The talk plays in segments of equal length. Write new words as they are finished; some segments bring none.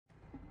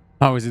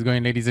How is it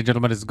going, ladies and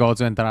gentlemen? It's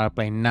Godzu and I are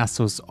playing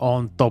NASUS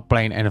on top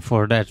lane, and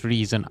for that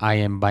reason I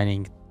am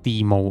banning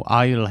Teemo.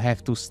 I'll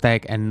have to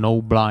stack and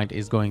no blind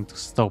is going to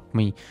stop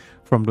me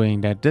from doing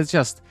that. That's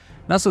just...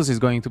 NASUS is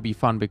going to be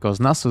fun because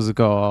NASUS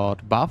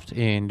got buffed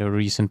in the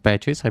recent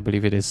patches. I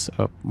believe it is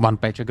one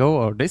patch ago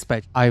or this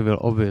patch. I will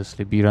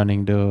obviously be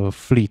running the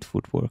Fleet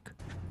Footwork.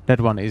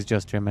 That one is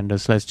just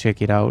tremendous. Let's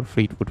check it out.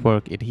 Fleet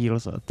Footwork, it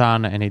heals a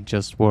ton and it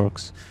just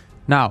works.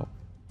 Now,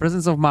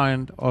 Presence of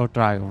Mind or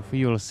Triumph,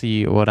 we will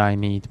see what I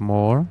need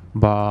more,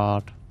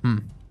 but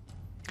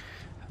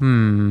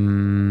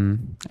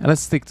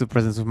let's stick to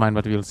Presence of Mind,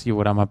 but we'll see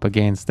what I'm up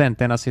against. Then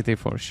Tenacity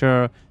for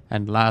sure,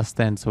 and last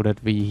 10 so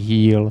that we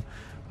heal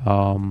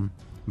when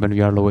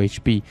we are low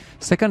HP.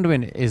 Second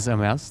Wind is a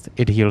must,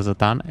 it heals a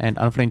ton, and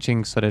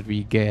Unflinching so that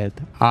we get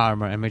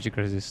armor and magic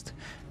resist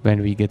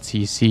when we get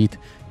CC'd.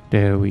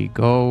 There we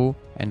go.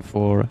 And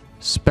for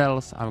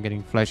spells, I'm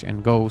getting Flash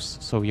and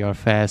Ghost, so we are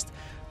fast.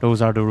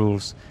 Those are the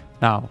rules.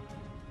 Now,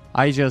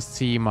 I just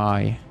see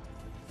my...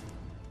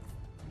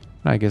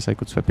 I guess I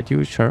could swap it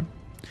you, sure.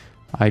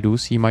 I do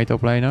see my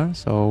top laner,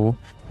 so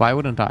why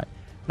wouldn't I?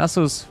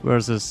 Nasus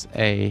versus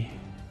a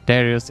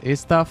Darius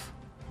is tough,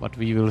 but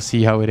we will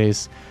see how it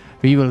is.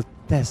 We will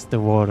test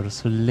the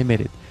waters,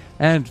 limited.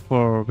 And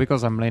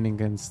because I'm laning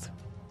against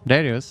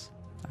Darius,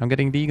 I'm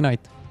getting the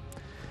Ignite.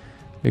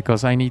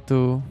 Because I need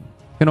to...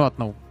 You know what?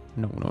 No.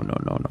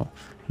 No.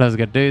 Let's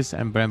get this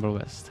and Bramble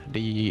West.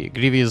 The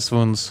Grievous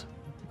Wounds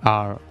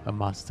are a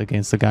must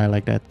against a guy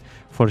like that,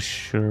 for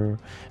sure.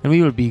 And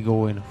we will be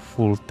going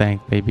full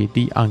tank, baby.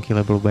 The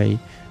unkillable way.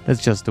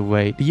 That's just the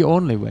way. The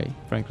only way,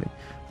 frankly.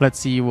 Let's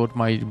see what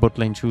my bot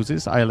lane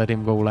chooses. I let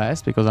him go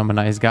last because I'm a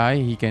nice guy.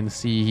 He can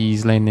see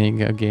he's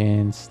laning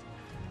against...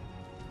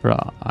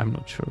 I'm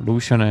not sure.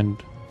 Lucian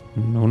and...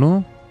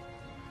 No.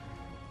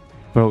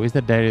 Bro, is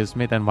that Darius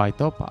mid and white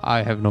top?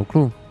 I have no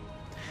clue.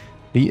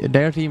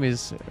 Their team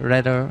is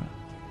rather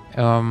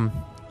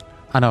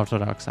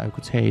unorthodox, I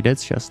could say.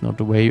 That's just not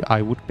the way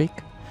I would pick.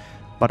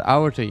 But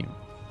our team,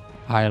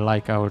 I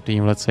like our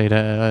team. Let's say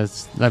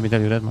that. Let me tell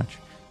you that much.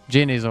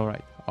 Jhin is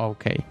alright.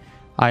 Okay,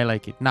 I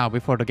like it. Now,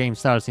 before the game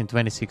starts in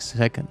 26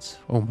 seconds.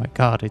 Oh my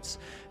god, it's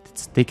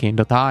ticking.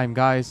 The time,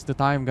 guys. The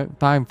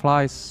time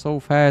flies so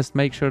fast.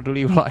 Make sure to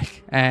leave a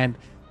like. And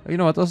you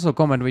know what? Also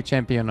comment which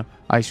champion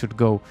I should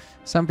go.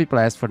 Some people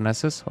asked for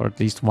NASUS, or at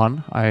least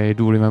one. I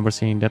do remember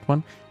seeing that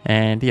one.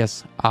 And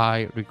yes,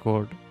 I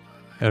record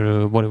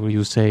whatever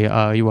you say.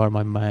 You are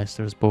my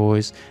masters,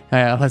 boys.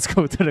 Let's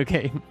go to the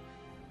game.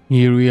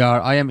 Here we are.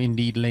 I am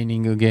indeed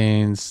laning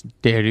against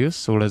Darius.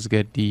 So let's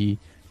get the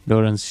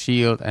Doran's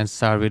shield and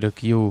start with a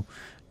Q.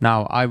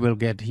 Now I will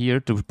get here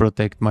to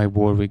protect my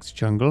Warwick's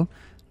jungle.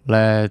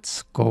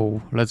 Let's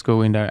go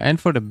in there. And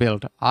for the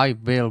build, I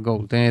will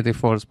go Trinity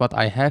Force, but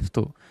I have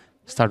to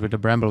start with the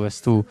Bramble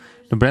West too.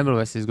 The Bramble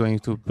West is going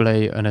to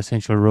play an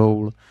essential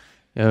role.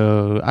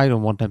 I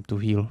don't want them to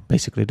heal.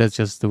 Basically, that's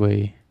just the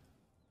way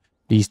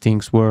these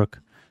things work.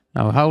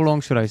 Now, how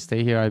long should I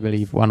stay here? I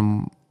believe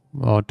 1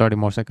 or 30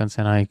 more seconds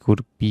and I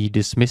could be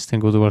dismissed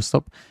and go to our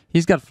stop.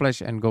 He's got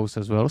Flash and Ghost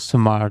as well.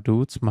 Smart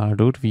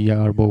dude. We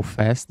are both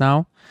fast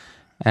now.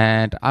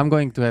 And I'm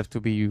going to have to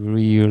be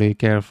really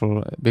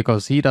careful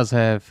because he does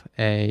have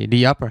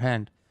the upper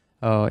hand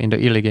in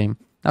the early game.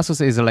 Nasus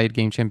is a late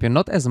game champion,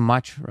 not as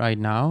much right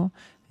now.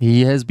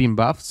 He has been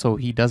buffed, so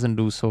he doesn't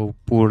do so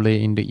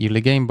poorly in the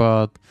early game,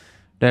 but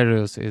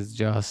Darius is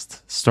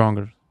just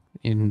stronger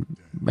in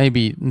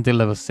maybe until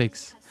level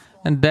 6.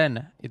 And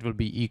then it will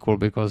be equal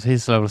because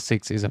his level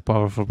 6 is a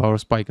powerful power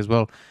spike as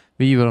well.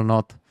 We will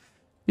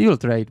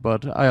trade,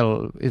 but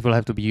it will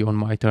have to be on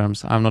my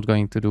terms. I'm not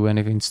going to do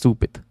anything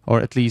stupid. Or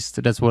at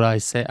least that's what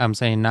I'm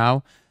saying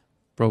now.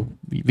 Bro,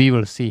 we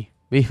will see.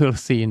 We will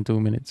see in 2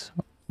 minutes.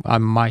 I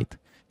might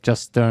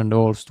just turn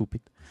all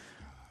stupid.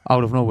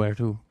 Out of nowhere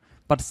too.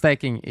 But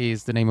stacking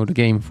is the name of the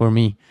game for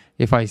me.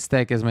 If I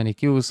stack as many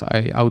Qs,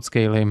 I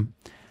outscale him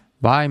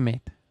by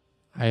mid.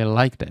 I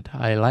like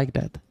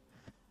that.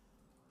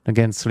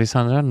 Against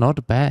Lissandra,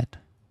 not bad.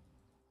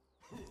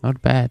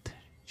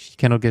 She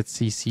cannot get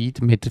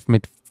CC'd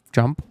mid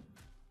jump.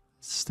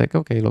 Stack,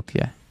 okay, look,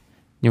 yeah.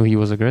 Knew he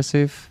was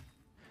aggressive.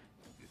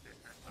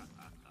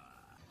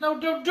 No,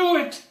 don't do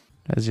it!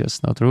 That's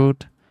just not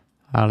rude.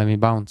 Let me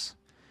bounce.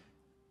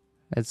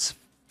 It's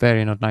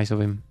very not nice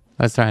of him.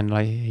 Let's try and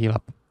heal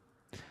up.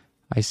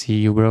 I see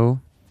you, bro.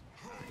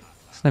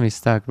 Just let me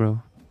stack,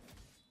 bro.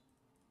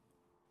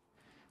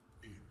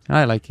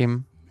 I like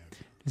him.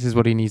 This is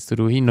what he needs to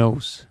do. He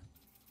knows.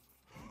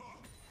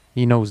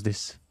 He knows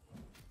this.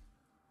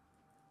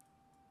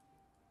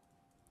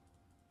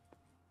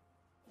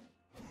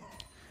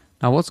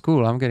 Now what's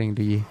cool, I'm getting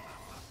the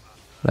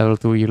level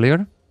 2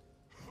 earlier.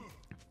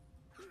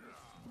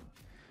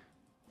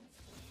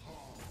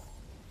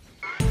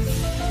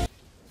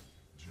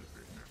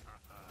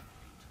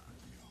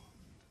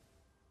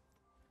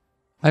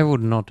 I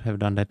would not have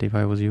done that if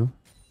I was you.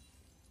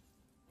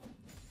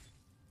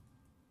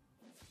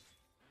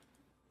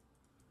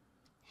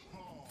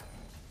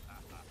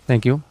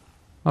 Thank you.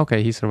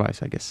 Okay, he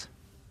survives, I guess.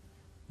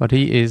 But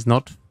he is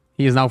not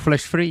He is now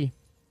flash free.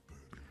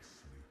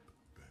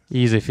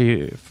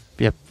 Easy.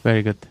 Yep,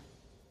 very good.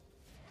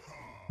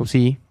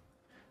 Oopsie.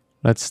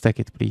 Let's stack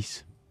it,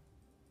 please.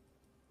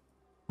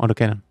 On the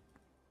cannon.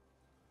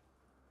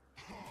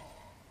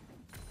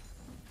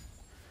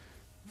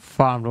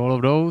 Farmed all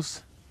of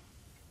those.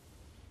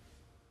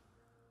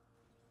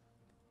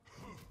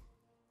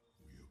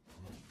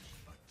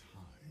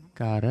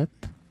 Got it.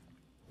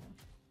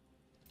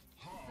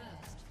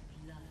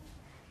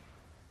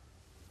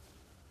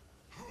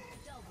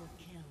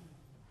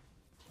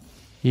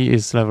 He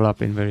is level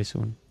up in very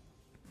soon.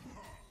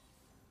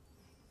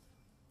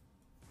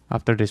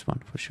 After this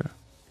one, for sure.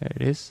 There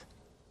it is.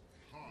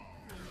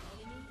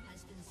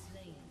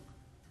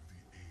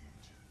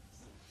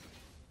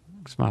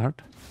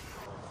 Smart.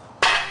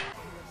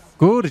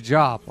 Good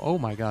job. Oh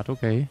my god,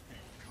 okay.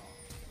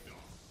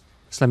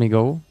 Just let me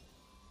go.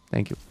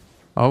 Thank you.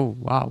 Oh,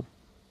 wow.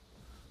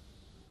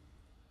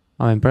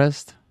 I'm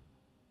impressed.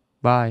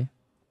 Bye.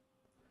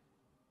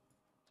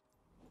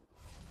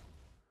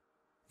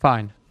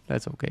 Fine.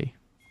 That's okay.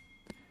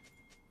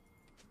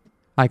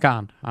 I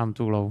can't. I'm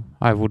too low.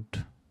 I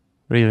would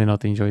really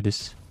not enjoy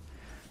this.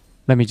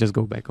 Let me just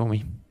go back,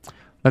 homie.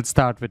 Let's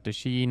start with the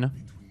Sheen.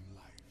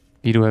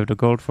 We do have the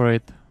gold for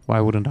it.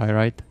 Why wouldn't I,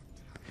 right?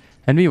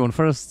 And we won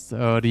first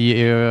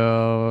the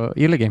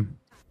early game.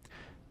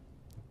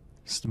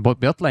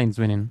 Both bot lanes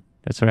winning.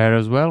 That's rare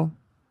as well.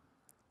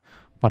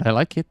 But I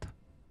like it.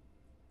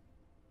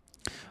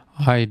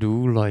 I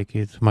do like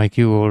it. My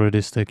Q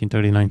already stacking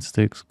 39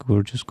 sticks.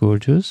 Gorgeous,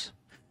 gorgeous.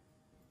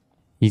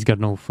 He's got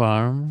no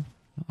farm.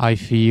 I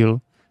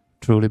feel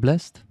truly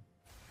blessed.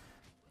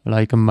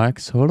 Like a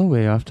Max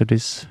Holloway after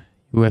this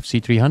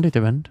UFC 300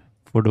 event.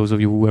 For those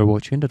of you who were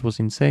watching, that was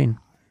insane.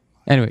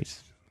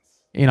 Anyways,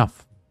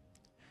 enough.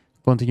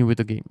 Continue with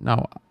the game.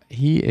 Now,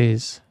 he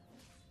is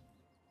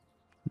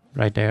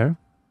right there.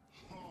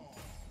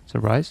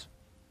 Surprise.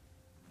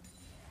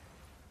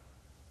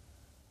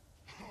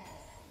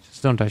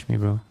 Just don't touch me,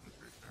 bro.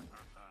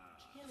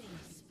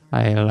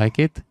 I like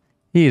it.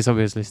 He is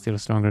obviously still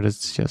stronger.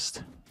 That's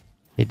just...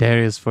 Hey, there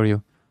he is for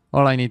you.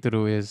 All I need to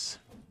do is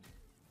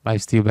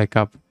lifesteal back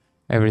up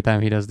every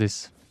time he does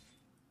this.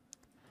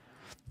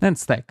 Then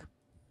stack.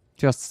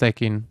 Just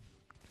stacking.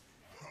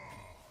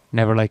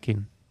 Never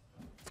liking.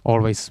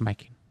 Always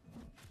smacking.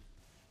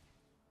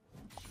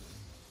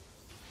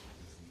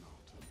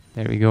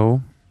 There we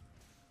go.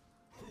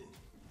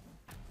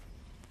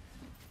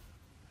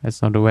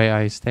 That's not the way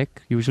I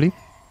stack usually.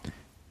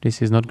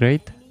 This is not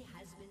great.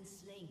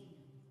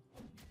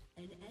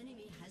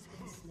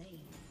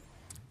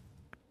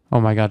 Oh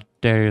my god,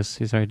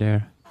 Darius is right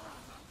there.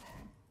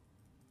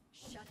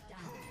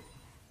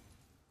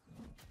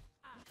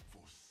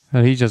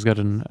 Well, he just got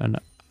an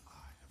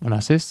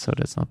assist, so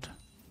that's not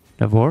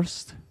the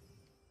worst.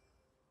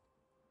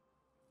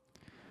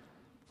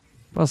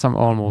 Plus I'm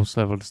almost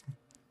level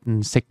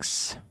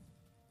 6.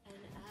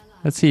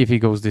 Let's see if he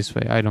goes this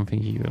way. I don't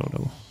think he will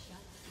though.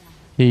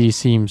 He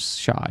seems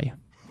shy.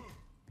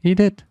 He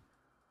did.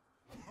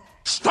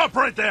 Stop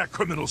right there,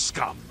 criminal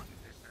scum!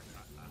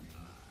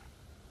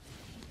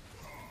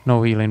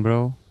 No healing,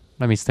 bro.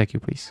 Let me stack you,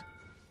 please.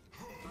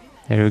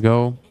 There we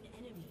go.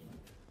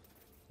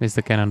 Miss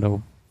the cannon,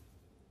 though.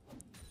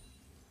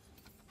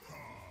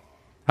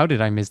 How did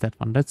I miss that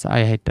one?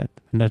 I hate that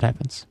when that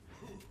happens.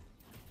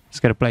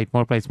 Just gotta plate,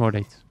 more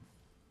dates.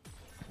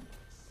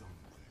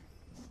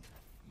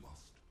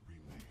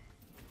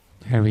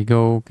 There we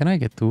go. Can I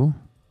get 2?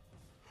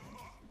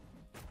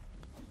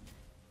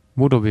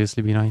 Would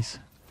obviously be nice.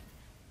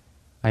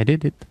 I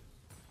did it.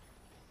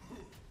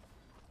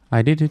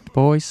 I did it,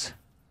 boys.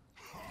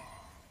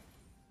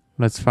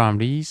 Let's farm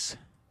these.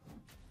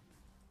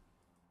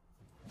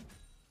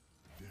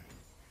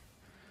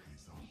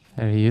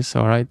 There he is.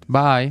 Alright.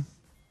 Bye.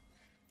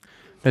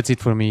 That's it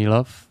for me,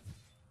 love.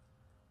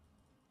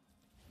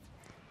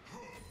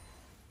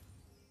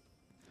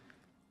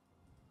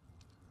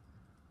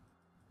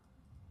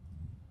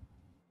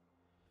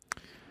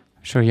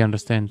 I'm sure he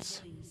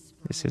understands.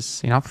 This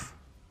is enough,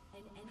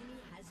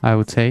 I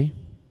would say.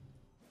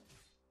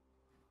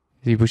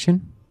 Is he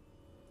pushing?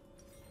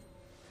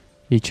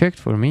 He checked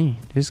for me,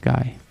 this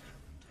guy.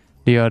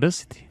 The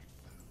audacity.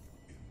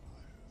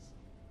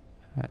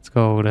 Let's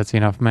go, that's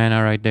enough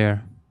mana right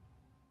there.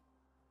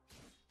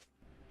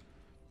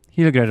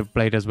 He'll get a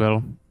plate as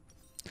well.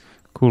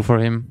 Cool for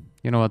him.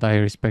 You know what, I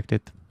respect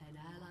it.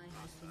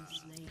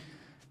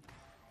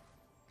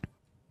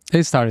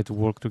 They started to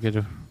work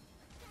together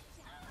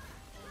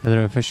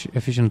better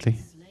efficiently.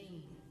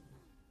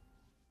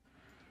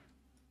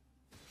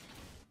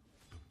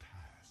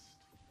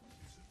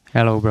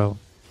 Hello, bro.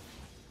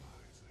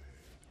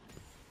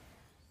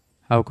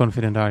 How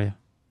confident are you?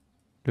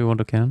 Do you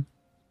want a cannon?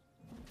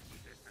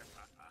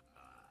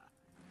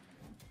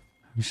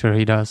 I'm sure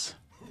he does.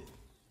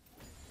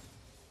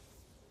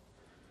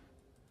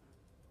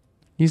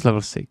 He's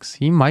level 6.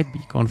 He might be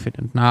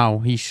confident now.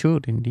 He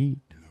should indeed.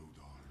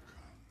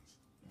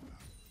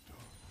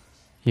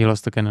 He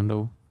lost the cannon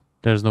though.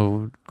 There's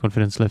no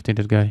confidence left in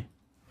that guy.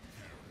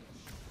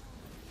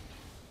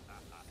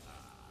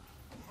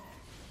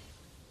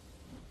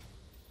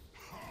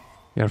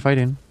 We are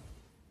fighting.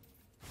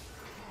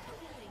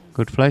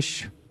 Good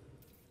flash.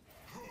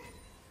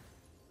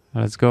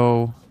 Let's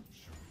go.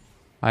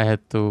 I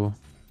had to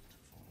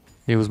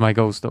use my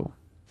ghost though.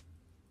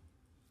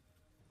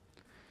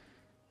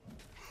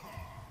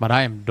 But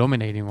I am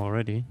dominating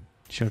already.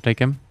 Sure, take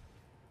him.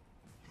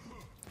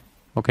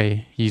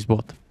 Okay, he's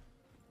bot.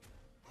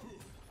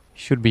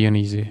 Should be an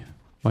easy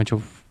bunch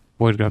of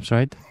void grabs,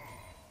 right?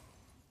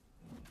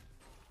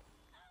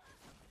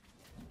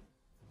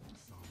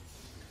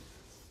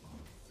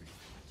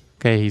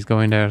 Okay, he's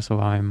going there, so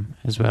I'm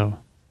as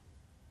well.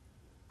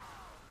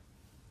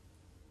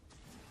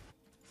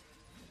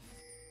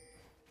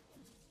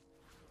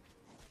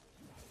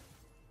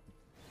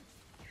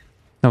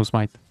 No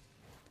smite.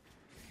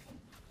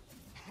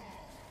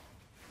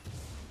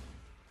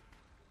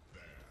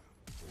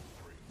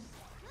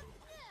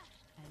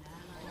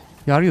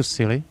 Yeah, are you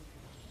silly?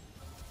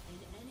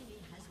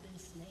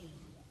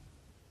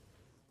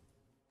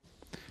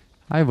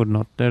 I would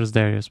not. There's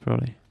Darius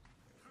probably.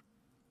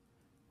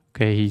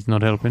 Okay, he's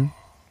not helping.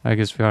 I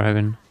guess we are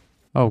having...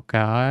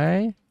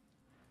 Okay.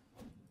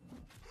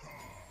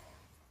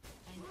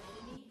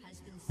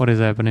 What is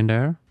happening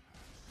there?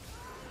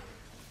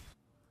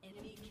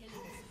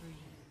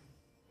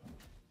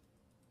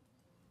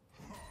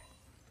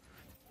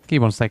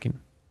 Keep on stacking.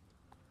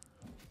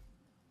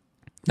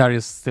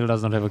 Darius still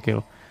does not have a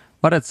kill.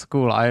 But that's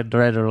cool. I'd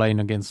rather lane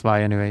against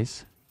Vi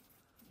anyways.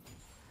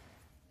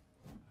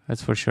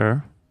 That's for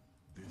sure.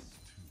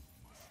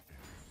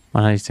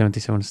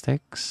 177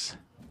 stacks.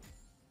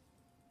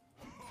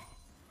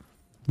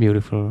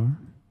 Beautiful.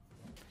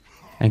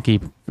 And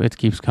it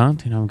keeps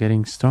counting. I'm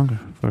getting stronger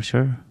for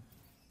sure.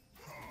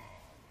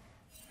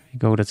 There you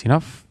go, that's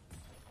enough.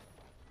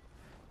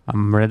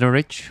 I'm rather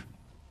rich.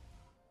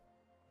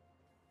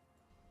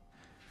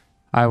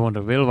 I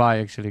wonder, will Vi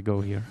actually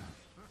go here?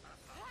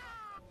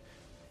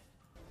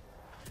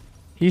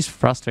 He's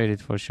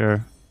frustrated for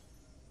sure.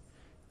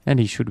 And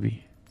he should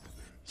be.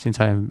 Since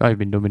I've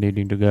been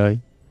dominating the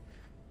guy.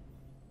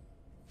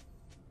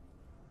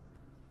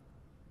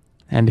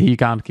 And he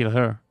can't kill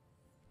her.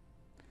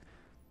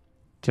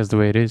 Just the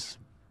way it is.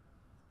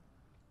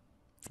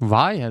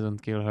 Vi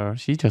hasn't killed her.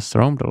 She just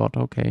roamed a lot.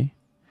 Okay.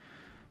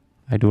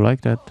 I do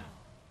like that.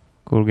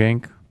 Cool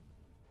gank.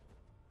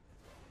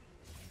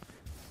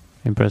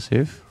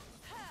 Impressive.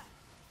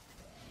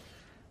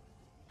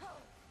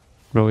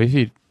 Bro, if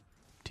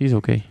he's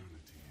okay.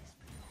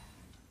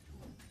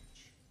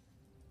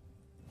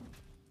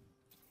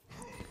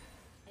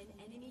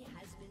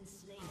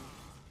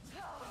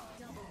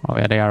 Oh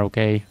yeah, they are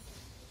okay.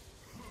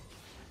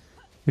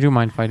 Would you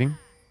mind fighting?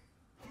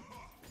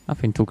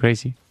 Nothing too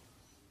crazy.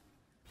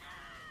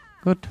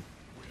 Good.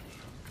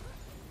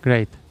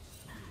 Great.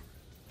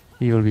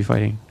 He will be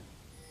fighting.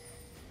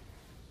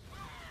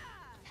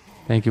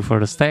 Thank you for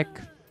the stack.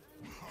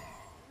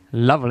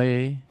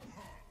 Lovely.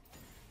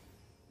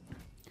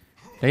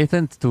 They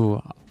tend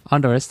to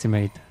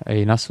underestimate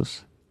a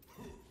NASUS.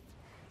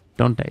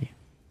 Don't they?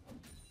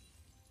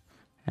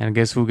 And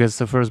guess who gets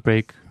the first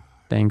break?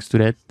 Thanks to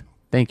that.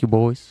 Thank you,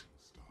 boys.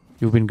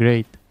 You've been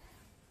great.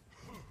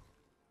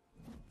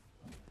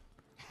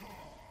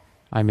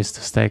 I missed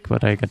the stack,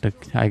 but I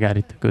got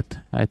it.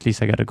 Good. At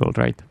least I got a gold,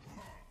 right?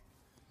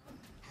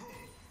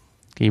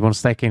 Keep on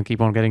stacking,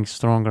 keep on getting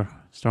stronger.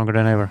 Stronger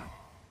than ever.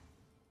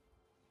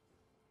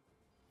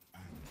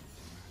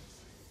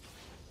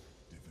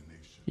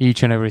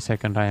 Each and every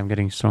second I am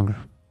getting stronger.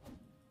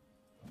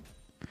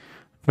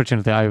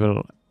 Fortunately, I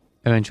will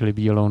eventually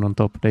be alone on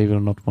top. They will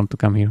not want to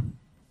come here.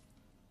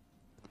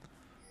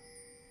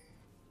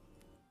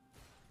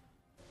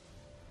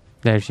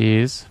 There she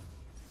is.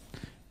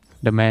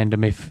 The man, the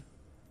myth.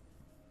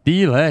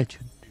 The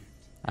legend.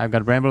 I've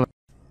got Bramble.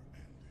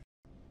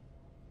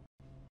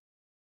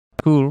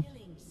 Cool.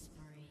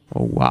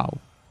 Oh, wow.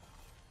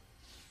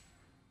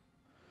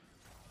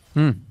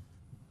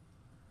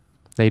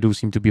 They do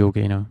seem to be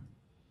okay now.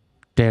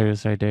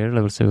 Darius right there,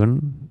 level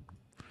 7.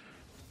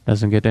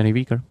 Doesn't get any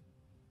weaker.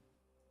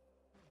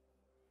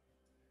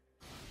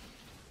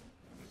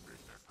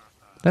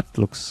 That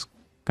looks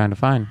kind of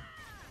fine.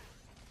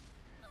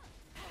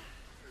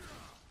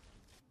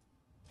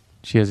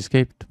 She has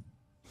escaped.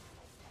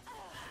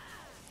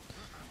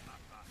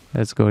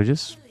 That's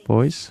gorgeous,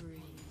 boys.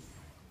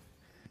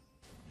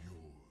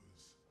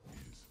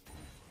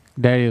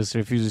 Darius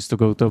refuses to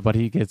go top, but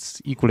he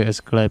gets equally as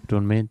clapped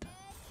on mid.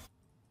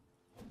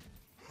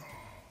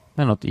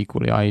 And not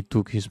equally, I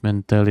took his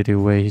mentality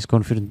away, his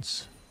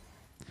confidence.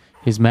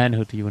 His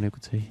manhood, even you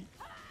could say.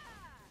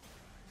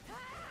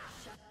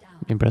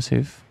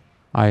 Impressive.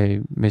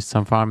 I missed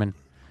some farming.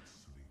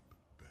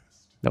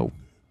 No.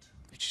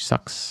 Which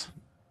sucks.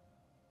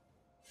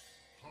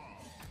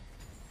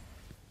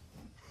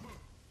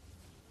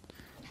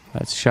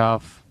 Let's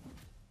shove.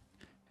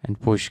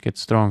 And push, get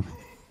strong.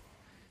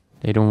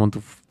 They don't want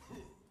to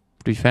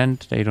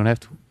defend, they don't have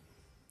to.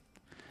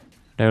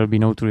 There will be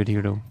no turret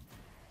here though.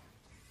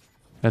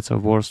 That's a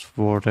worst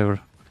ward ever.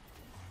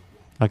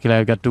 Luckily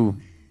I got 2.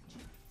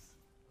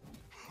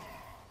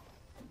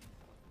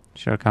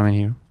 Sure, coming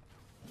here.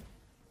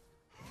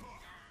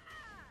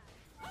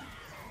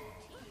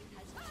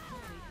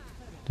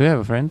 Do you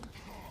have a friend?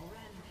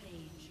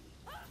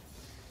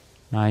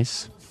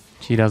 Nice.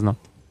 She does not,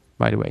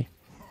 by the way.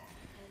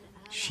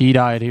 She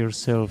died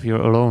herself. You're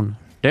alone.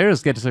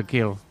 Darius gets a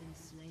kill.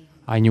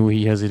 I knew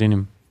he has it in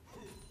him.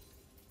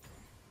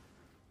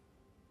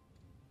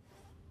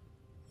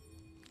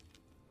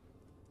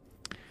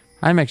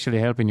 I'm actually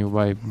helping you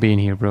by being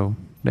here, bro.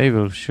 They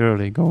will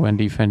surely go and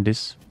defend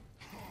this.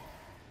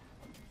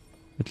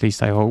 At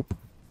least I hope.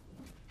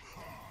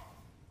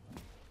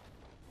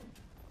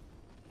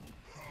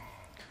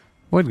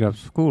 Void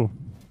grabs, cool.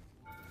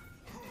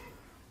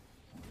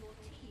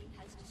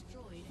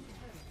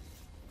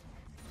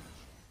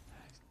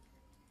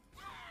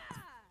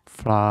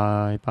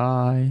 Fly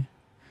by.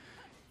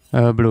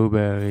 A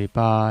blueberry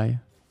pie.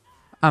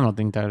 I'm not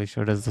entirely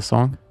sure that's the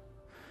song,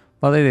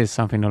 but it is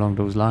something along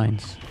those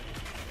lines.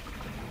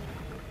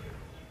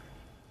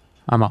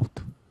 I'm out.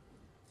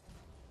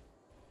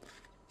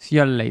 See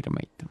you later,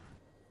 mate.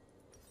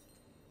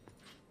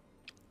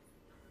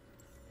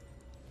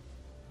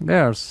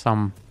 There's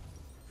some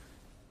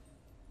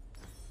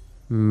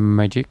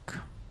magic. I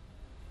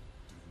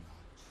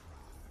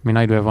mean,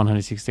 I do have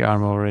 160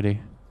 armor already.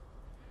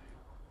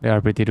 They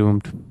are pretty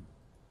doomed.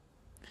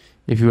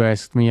 If you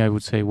asked me, I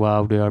would say,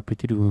 wow, they are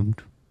pretty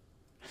doomed.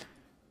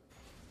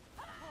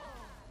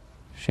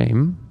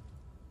 Shame.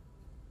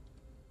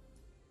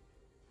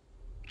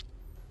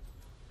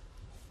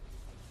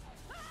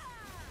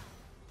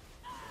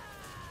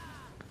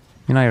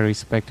 I mean, I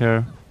respect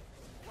her,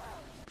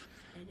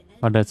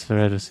 but that's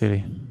rather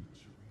silly.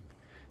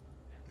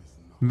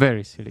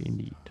 Very silly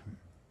indeed.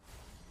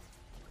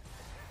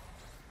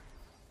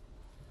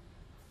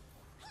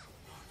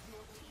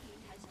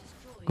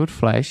 Good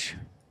flash.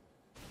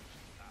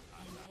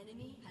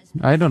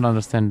 I don't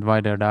understand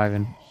why they're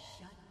diving.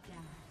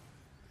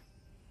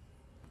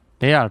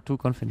 They are too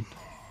confident.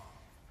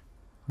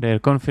 Their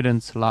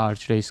confidence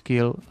large, they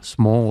skill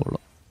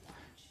small.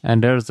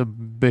 And there's a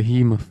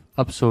behemoth,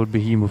 absolute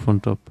behemoth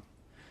on top.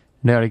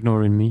 They are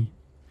ignoring me.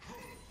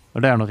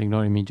 But they are not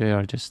ignoring me, they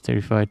are just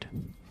terrified.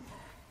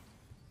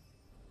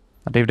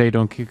 But if they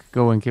don't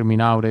go and kill me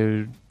now,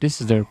 this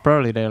is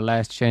probably their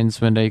last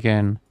chance when they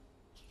can.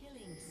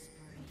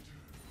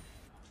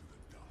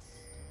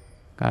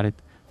 Got it.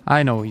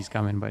 I know he's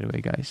coming, by the way,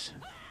 guys.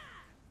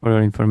 For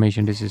your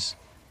information, this is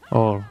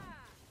all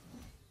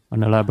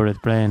an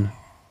elaborate plan.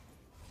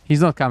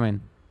 He's not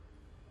coming.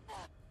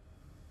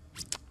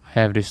 I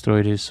have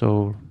destroyed his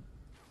soul.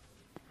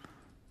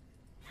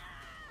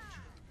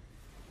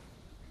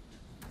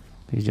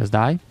 Did he just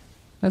die?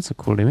 That's a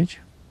cool image.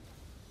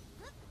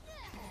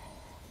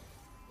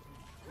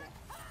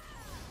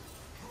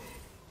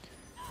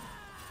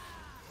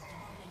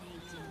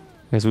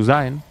 Guess who's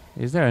dying?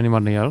 Is there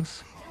anybody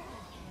else?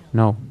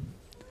 No.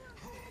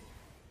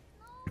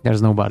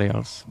 There's nobody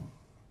else.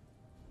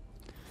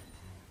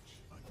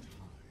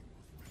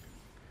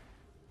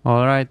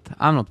 Alright,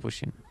 I'm not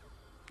pushing.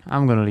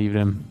 I'm gonna leave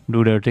them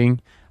do their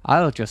thing.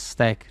 I'll just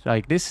stack.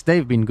 Like this,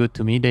 they've been good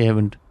to me. They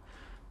haven't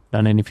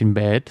done anything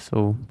bad,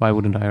 so why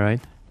wouldn't I,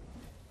 right?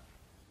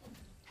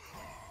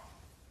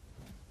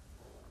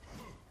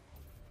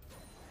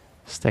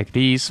 Stack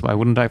these. Why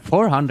wouldn't I?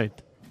 400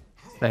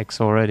 stacks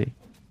already.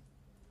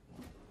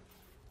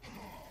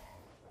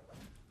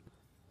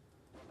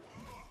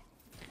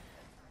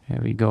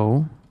 Here we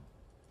go.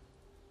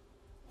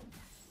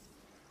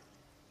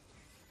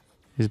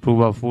 This blue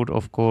buff would,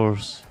 of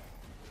course,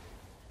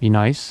 be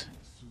nice.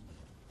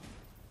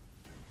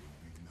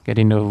 Get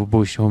in the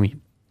bush, homie.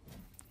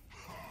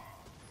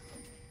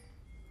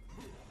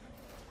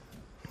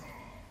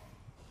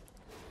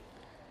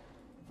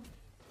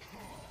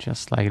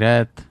 Just like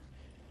that.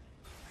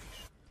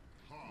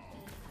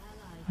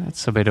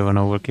 That's a bit of an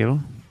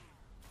overkill.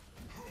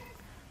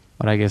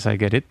 But I guess I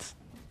get it.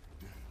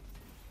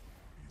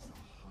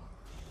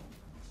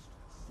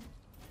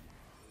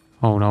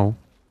 Oh no.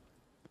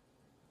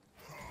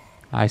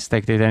 I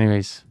stacked it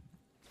anyways.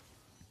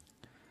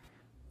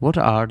 What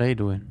are they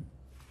doing?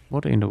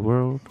 What in the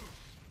world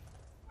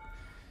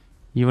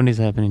even is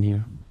happening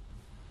here?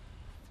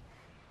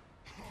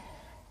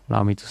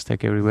 Allow me to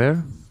stack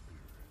everywhere.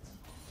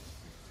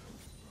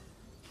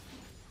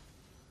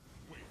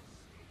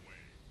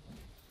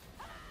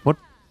 What?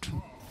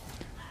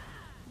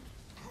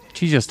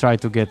 She just tried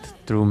to get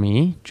through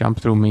me. Jump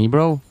through me,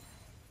 bro.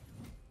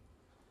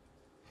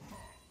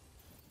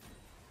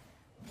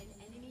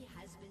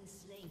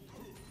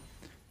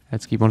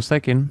 Let's keep on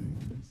stacking.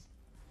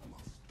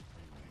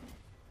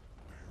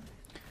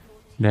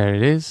 There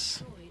it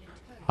is.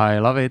 I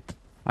love it.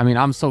 I mean,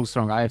 I'm so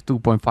strong. I have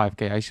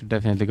 2.5k. I should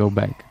definitely go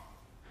back.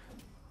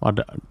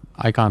 But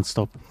I can't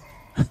stop.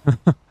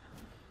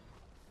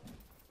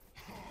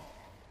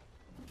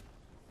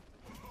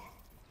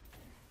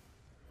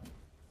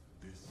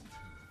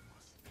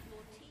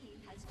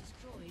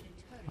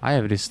 I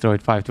have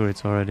destroyed 5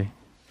 turrets already.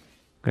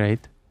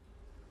 Great.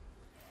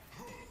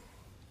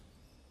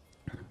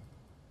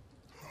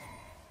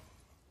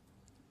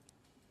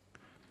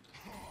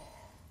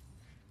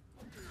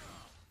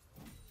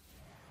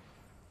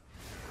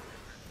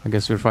 I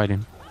guess we're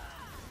fighting.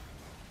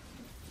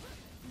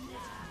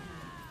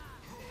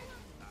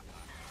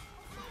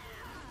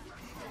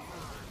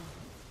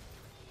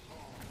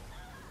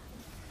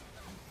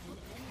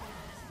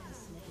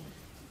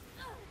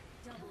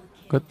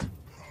 Good.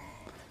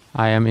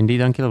 I am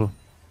indeed unkillable.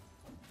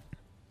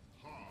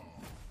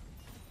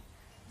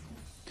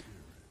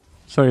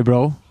 Sorry,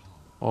 bro.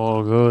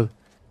 All good.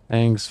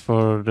 Thanks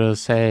for the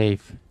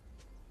save.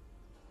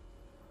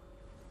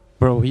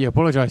 Bro, he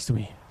apologized to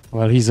me.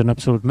 Well, he's an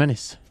absolute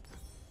menace.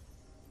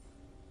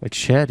 It's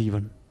shared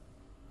even.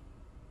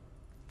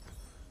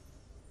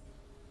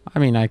 I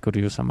mean, I could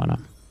use some mana.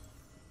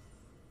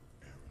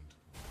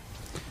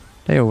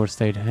 They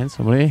overstayed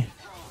handsomely.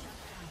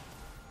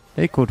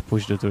 They could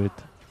push the turret.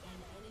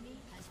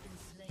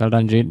 Well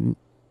done, Jin.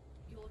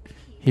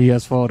 He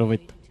has thought of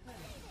it.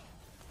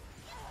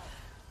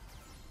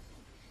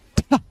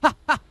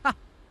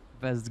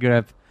 Best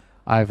grab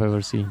I've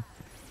ever seen.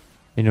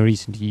 In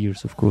recent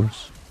years, of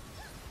course.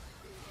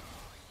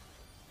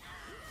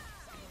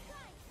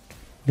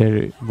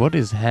 What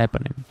is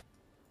happening?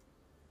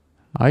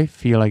 I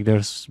feel like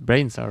their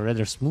brains are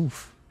rather smooth.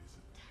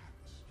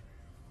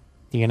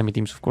 The enemy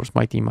teams, of course,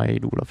 my team, I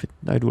do love it.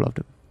 I do love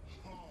them.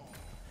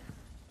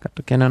 Got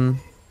the cannon.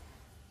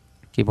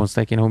 Keep on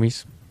stacking,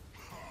 homies.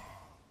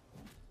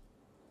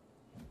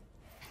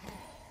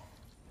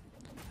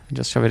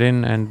 Just shove it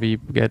in and we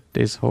get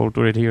this whole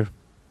turret here.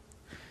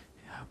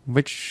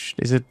 Which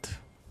is it?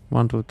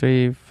 1, 2,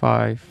 3,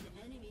 5,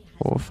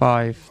 4,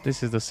 5.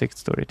 This is the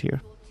 6th turret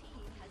here.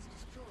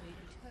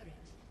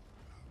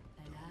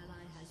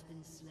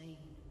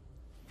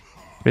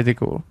 Pretty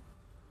cool.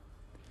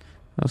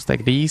 Now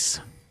stack these.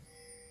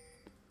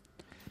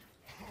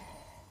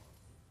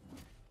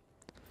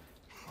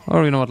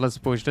 Or you know what, let's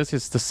push. This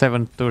is the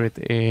 7th turret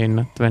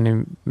in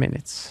 20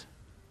 minutes.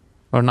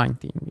 Or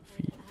 19.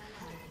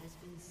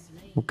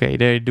 Okay,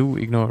 they do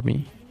ignore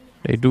me.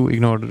 They do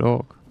ignore the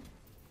dog.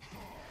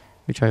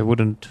 Which I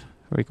wouldn't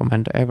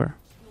recommend ever.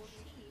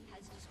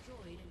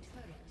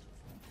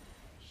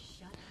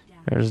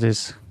 There's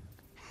this.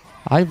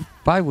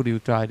 Why would you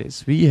try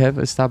this? We have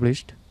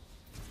established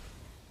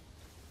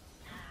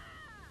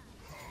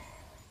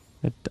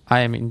that I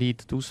am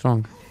indeed too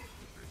strong.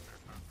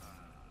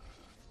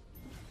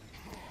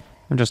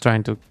 I'm just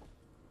trying to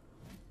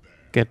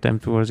get them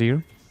towards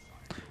here.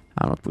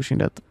 I'm not pushing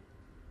that.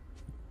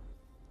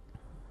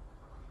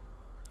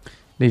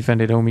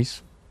 Defend it,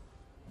 homies.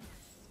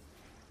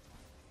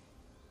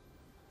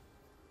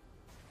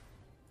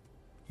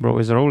 Bro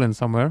is rolling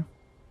somewhere.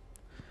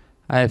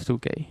 I have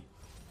 2k.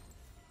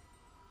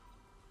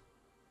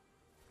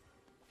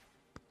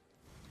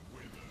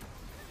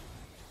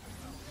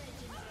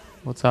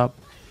 What's up?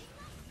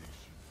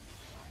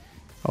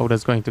 Oh,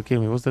 that's going to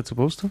kill me. Was that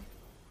supposed to?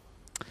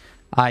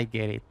 I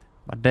get it.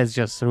 But that's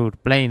just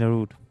rude. Plain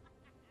rude.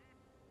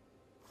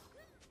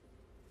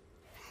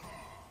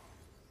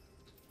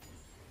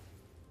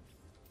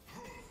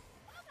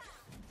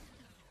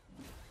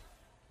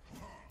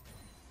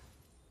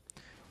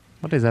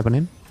 What is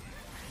happening?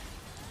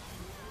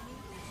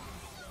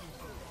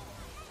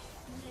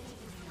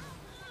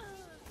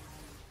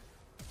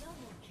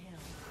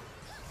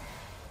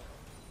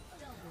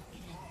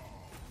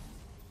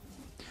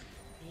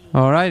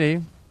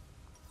 Alrighty.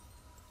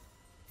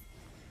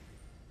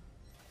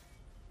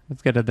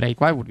 Let's get a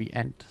Drake. Why would we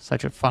end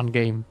such a fun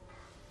game?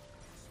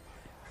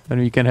 When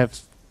we can have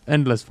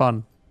endless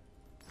fun.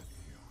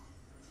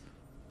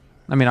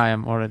 I mean, I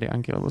am already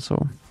unkillable,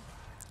 so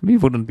we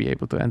wouldn't be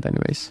able to end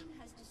anyways.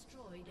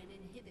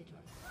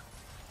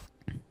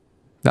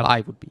 Well,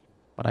 I would be.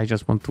 But I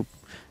just want to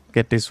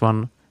get this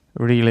one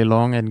really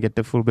long and get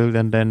the full build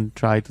and then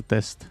try to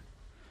test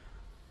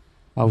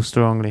how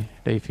strongly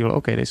they feel.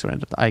 Okay, they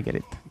surrendered. I get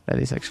it. That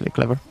is actually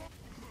clever.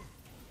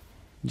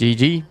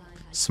 GG.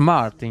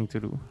 Smart thing to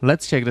do.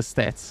 Let's check the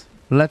stats.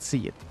 Let's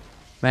see it.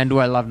 Man, do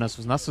I love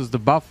NASUS. NASUS, the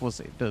buff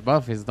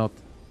is not...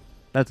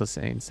 That was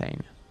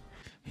insane.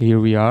 Here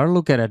we are.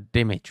 Look at that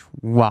damage.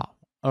 Wow.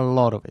 A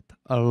lot of it.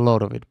 A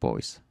lot of it,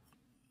 boys.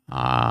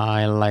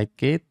 I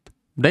like it.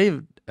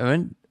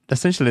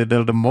 Essentially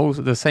they're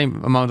the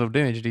same amount of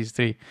damage, these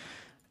three.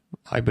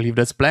 I believe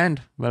that's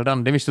planned. Well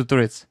done. Damage to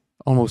turrets.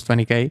 Almost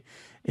 20k.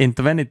 In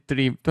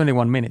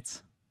 21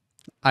 minutes.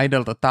 I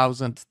dealt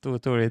 1000 to a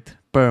turret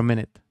per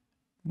minute.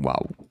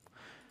 Wow.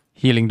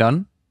 Healing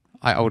done.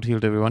 I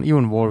out-healed everyone.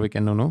 Even Warwick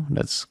and Nono.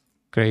 That's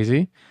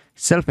crazy.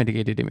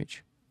 Self-mitigated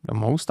damage. The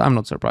most. I'm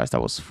not surprised. I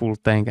was full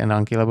tank and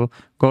unkillable.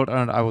 Gold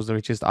earned. I was the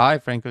richest. I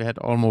frankly had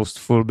almost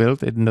full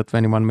build in the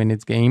 21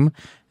 minutes game.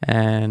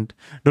 And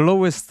the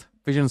lowest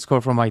vision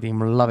score from my team.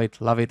 Love it.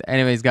 Love it.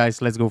 Anyways,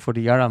 guys, let's go for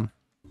the Yaram.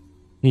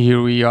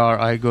 Here we are.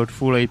 I got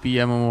full AP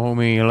MMO,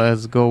 homie.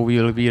 Let's go.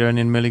 We'll be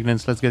running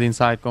Malignance. Let's get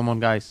inside. Come on,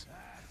 guys.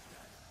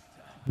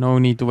 No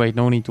need to wait.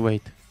 No need to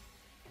wait.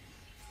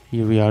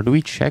 Here we are. Do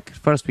we check?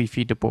 First we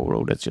feed the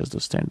Poro. That's just the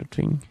standard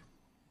thing.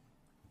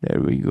 There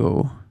we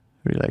go.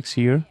 Relax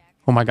here.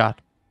 Oh my god.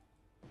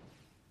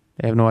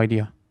 They have no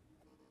idea.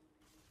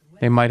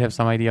 They might have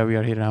some idea we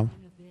are here now.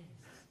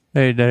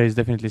 There is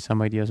definitely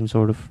some idea. Some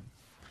sort of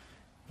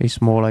a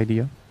small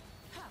idea.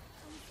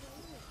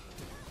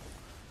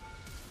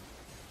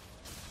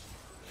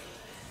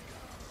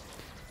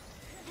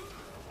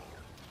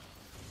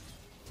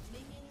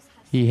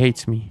 He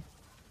hates me.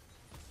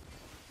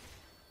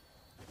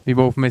 We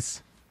both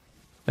miss.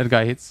 That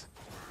guy hits.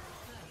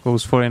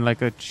 Goes for in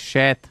like a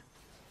chat.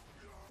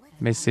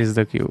 Misses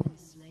the Q.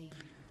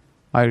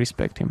 I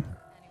respect him.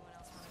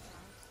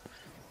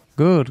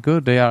 Good,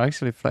 good. They are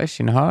actually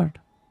flashing hard.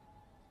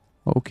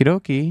 Okie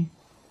dokie.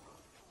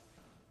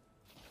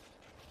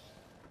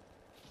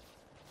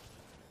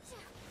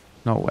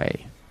 No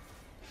way.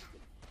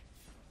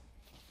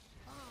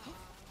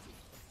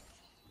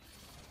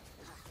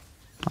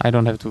 I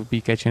don't have to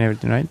be catching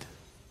everything, right?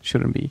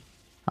 Shouldn't be.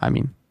 I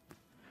mean.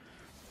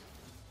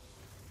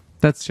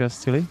 That's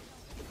just silly.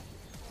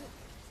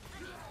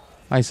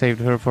 I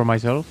saved her for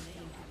myself,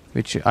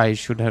 which I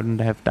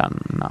shouldn't have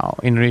done now,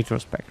 in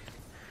retrospect.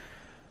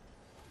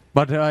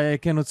 But I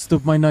cannot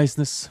stop my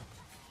niceness.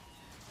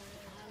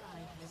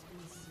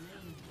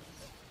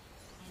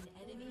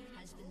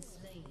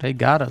 They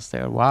got us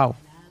there, wow.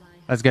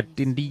 Let's get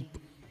in deep.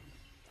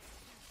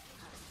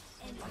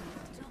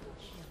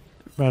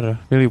 Brother,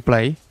 will you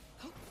play?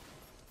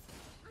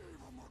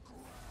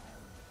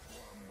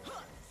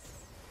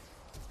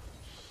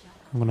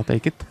 I'm gonna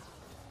take it.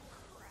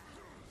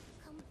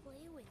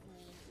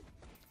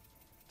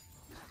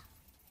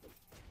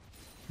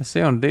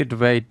 Sion did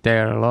wait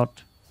there a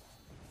lot.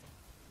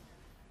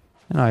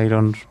 And I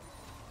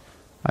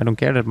don't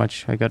care that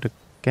much. I got a...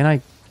 Can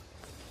I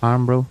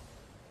farm, bro?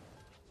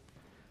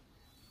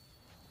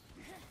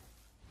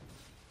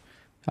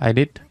 I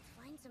did.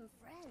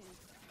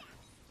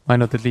 Why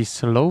not at least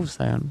slow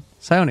Sion?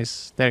 Sion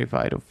is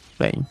terrified of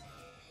playing.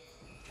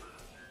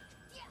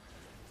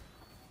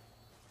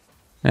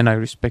 And I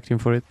respect him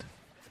for it.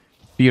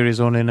 Beer is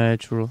only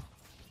natural.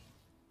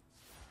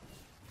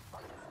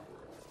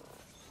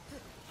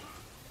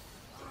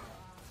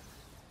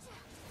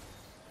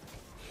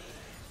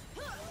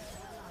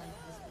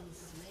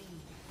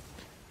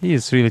 He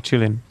is really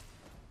chilling.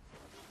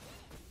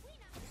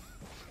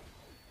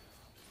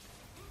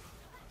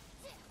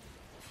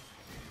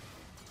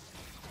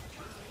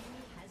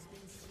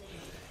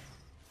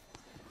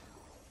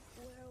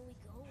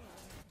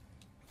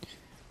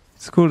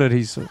 It's cool that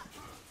he's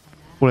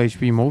full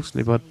HP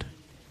mostly, but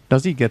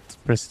does he get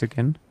pressed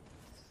again?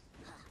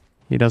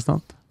 He does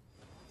not.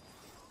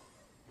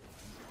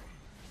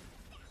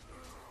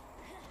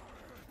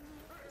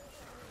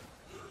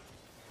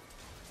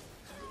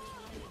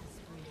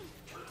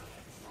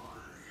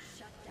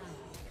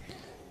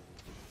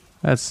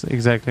 That's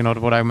exactly not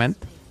what I meant.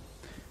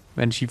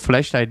 When she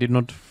flashed, I did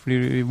not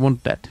really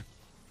want that.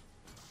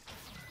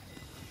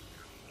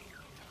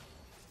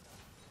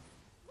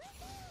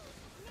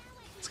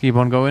 Let's keep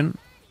on going.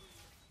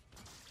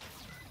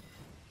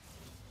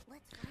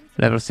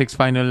 Level 6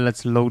 finally,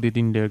 let's load it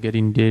in there, get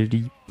in there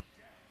deep.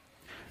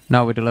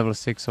 Now with the level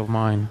 6 of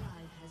mine,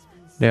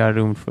 they are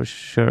doomed for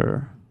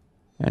sure.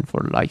 And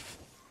for life.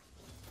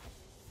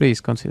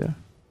 Please consider.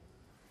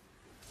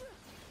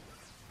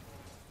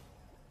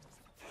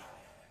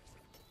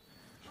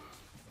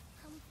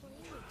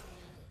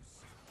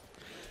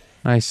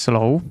 Nice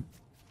slow.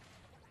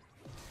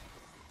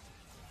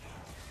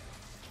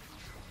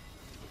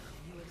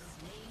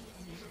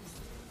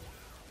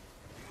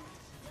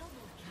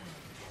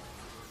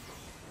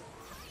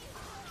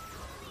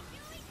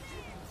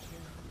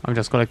 I'm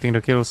just collecting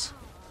the kills.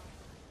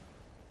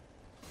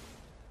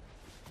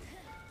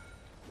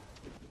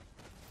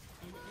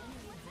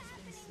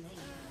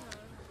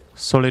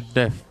 Solid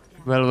death.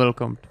 Well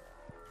welcomed.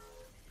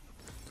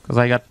 Because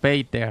I got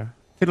paid there.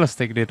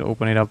 Fiddlestick did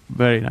open it up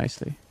very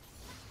nicely.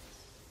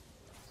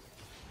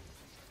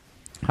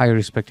 I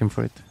respect him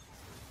for it.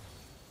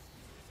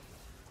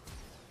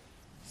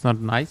 It's not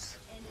nice.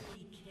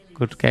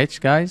 Good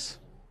catch, guys.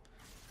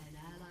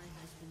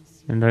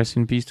 And rest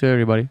in peace to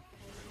everybody.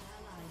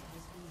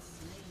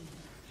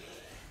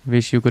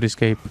 Wish you could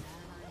escape.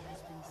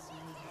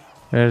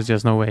 There's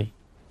just no way.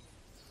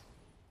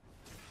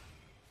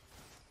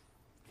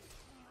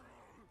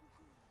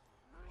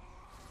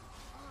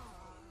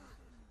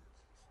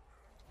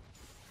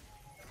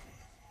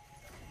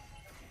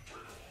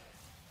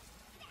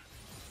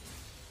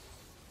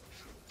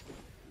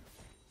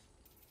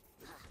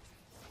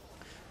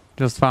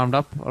 Just farmed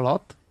up a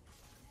lot.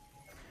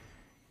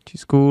 Which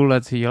is cool.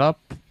 Let's heal up.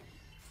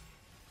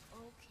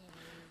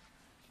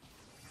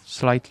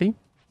 Slightly.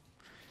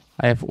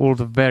 I have ult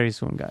very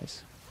soon,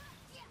 guys.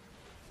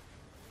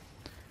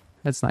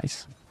 That's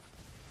nice.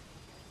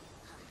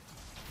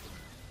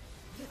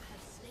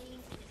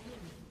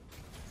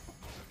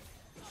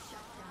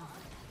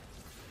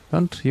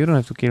 You don't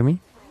have to kill me.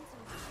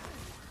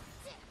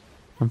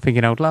 I'm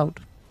thinking out loud.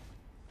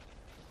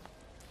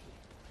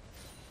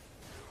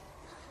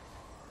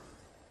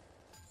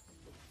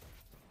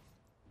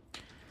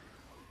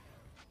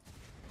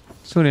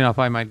 Soon enough,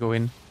 I might go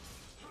in.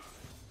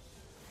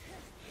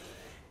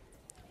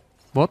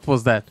 What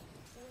was that?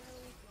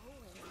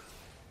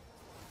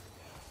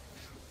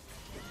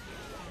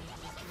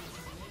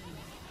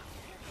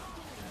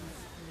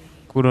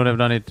 Could not have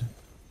done it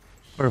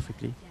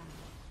perfectly.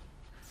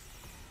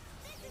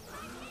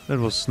 That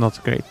was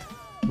not great.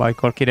 By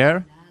Corky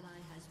there.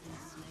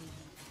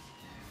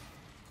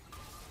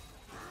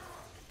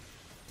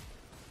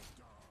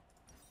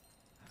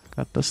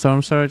 Got the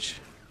Storm Surge.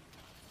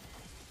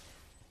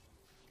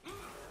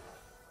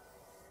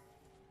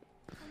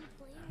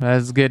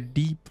 Let's get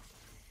deep.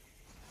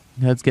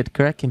 Let's get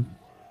cracking.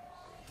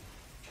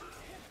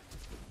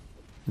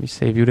 Let me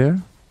save you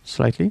there,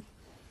 slightly.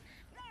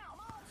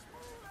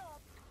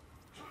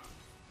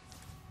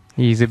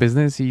 Easy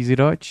business, easy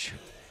dodge.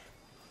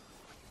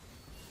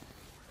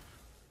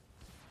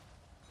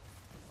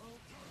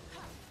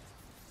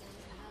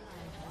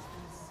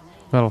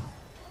 Well,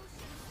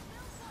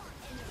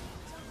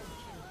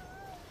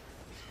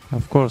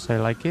 of course I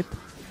like it.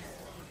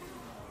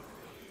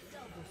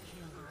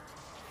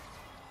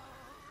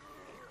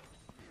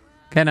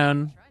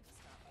 Cannon.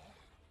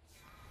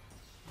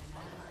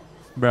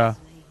 Bruh.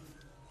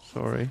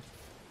 Sorry.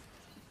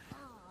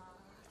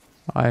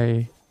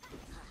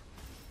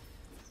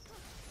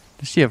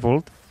 Does she have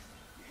ult?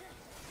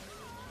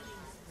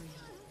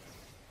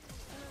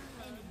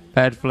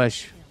 Bad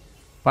flash.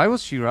 Why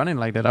was she running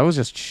like that? I was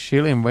just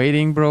chilling,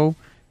 waiting, bro.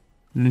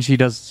 And then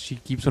she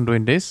keeps on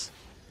doing this.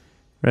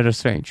 Rather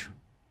strange.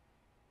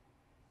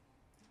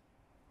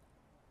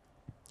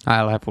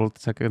 I'll have ult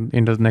second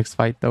in the next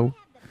fight though.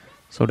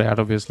 So they are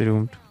obviously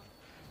doomed.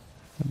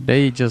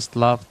 They just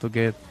love to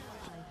get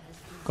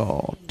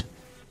God.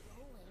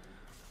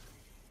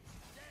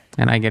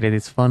 And I get it,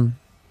 it's fun.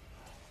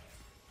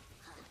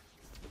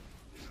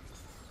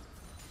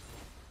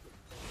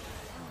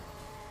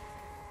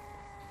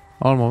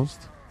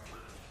 Almost.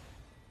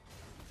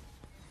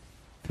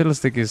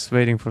 Fiddlestick is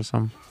waiting for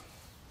some.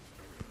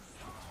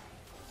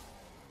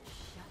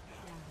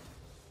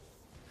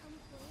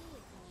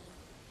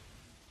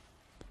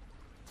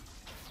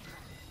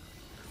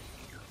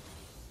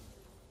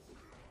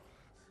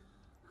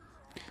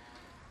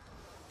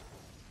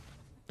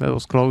 That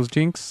was close,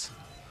 Jinx.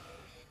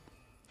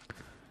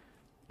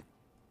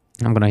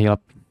 I'm gonna heal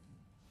up.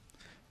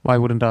 Why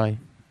wouldn't I?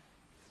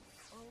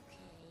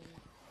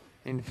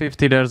 In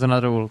 50 there's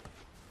another ult.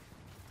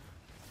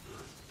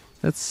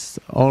 That's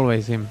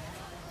always him.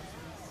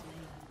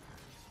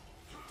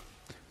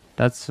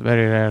 That's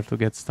very rare to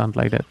get stunned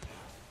like that.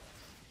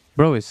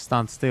 Bro is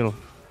stunned still.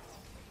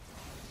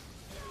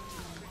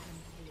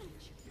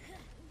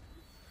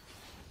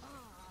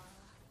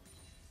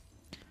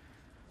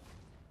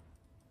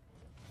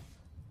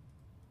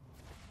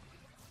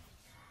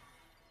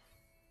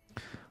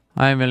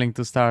 I'm willing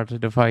to start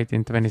the fight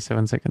in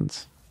 27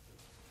 seconds.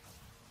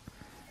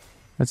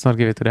 Let's not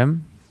give it to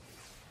them.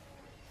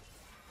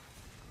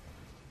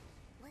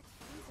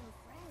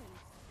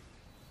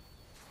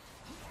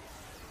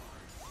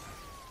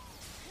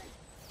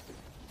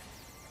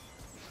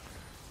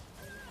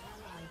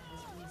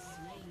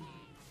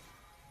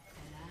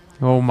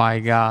 Oh my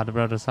god,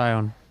 Brother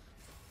Sion.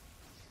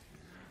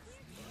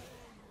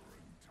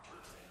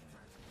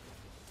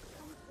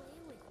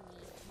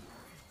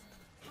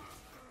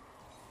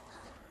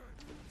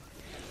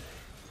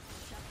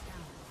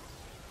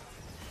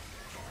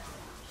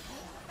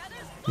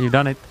 You've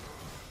done it.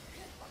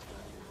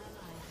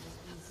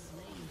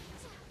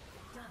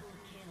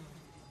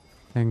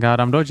 Thank God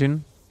I'm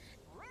dodging.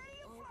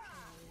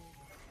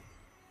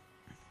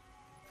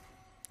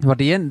 But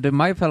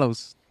my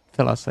fellas,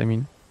 I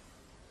mean.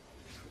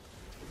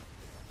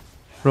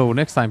 Bro,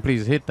 next time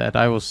please hit that.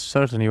 I was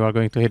certain you are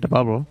going to hit the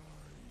bubble.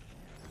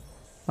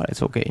 But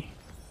it's okay.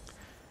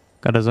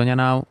 Got a Zonya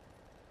now.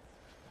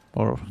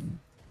 Or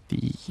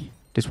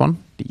this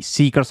one. The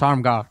Seeker's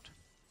Arm Guard.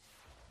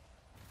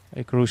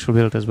 A crucial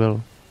build as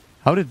well.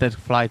 How did that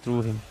fly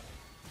through him?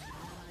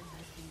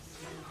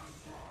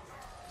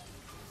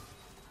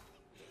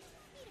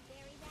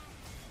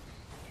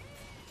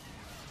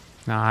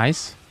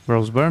 Nice.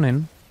 Bro's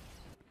burning.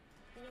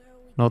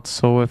 Not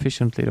so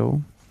efficiently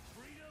though.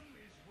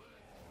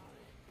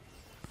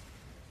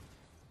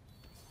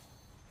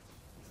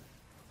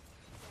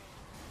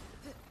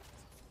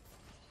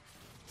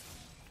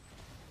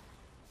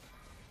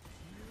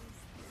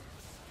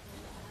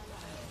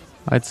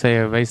 I'd say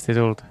a wasted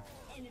ult.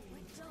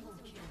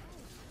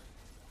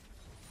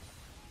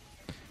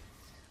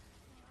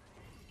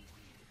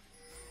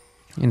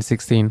 In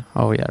 16.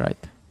 Oh yeah, right.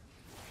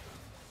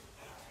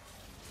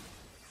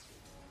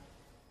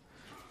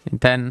 In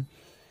 10.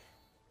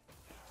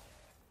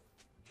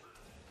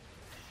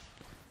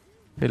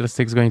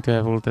 Fiddlestick's going to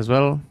have ult as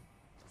well.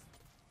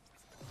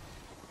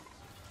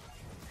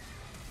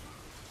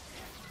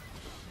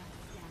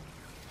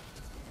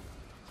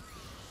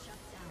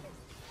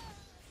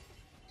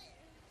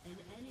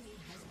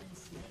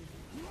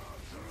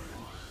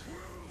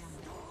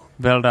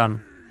 Well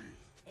done.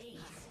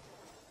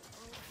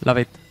 Love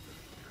it.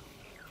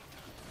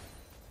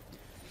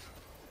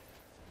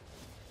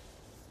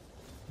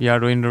 We are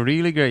doing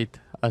really great,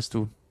 us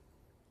two.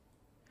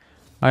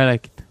 I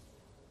like it.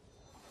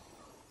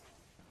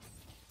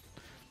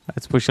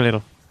 Let's push a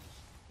little.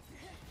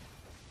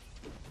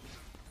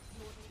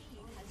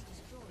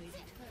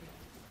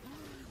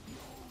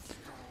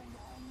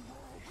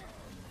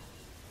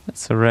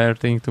 That's a rare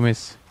thing to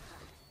miss.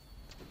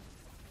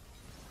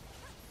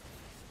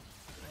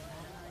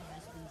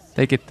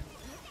 Take it.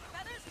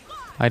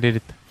 I did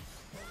it.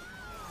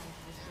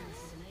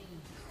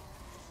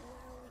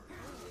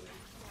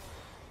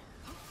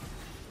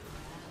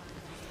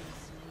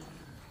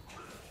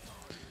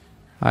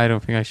 I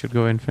don't think I should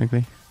go in,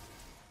 frankly.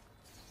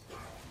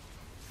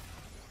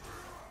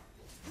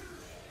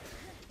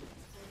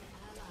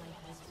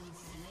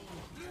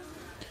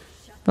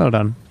 Well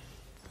done.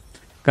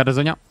 Got a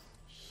Zonya.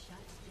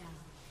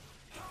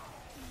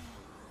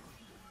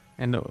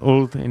 And the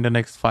ult in the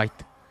next fight.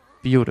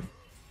 Beautiful.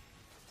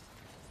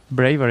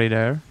 Bravery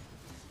there.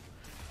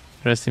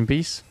 Rest in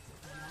peace.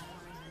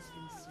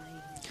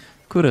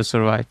 Could have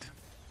survived.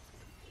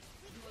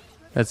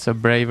 That's a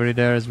bravery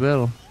there as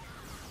well.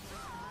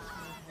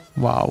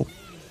 Wow.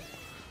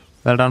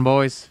 Well done,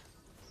 boys.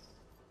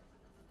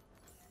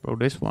 Bro,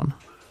 this one.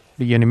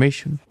 The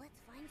animation.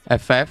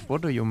 FF?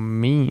 What do you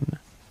mean?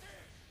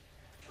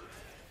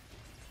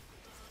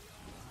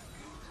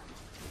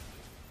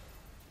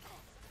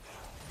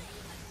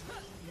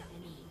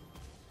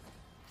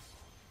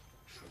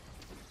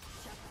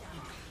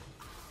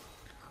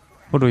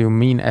 What do you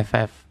mean,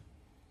 FF?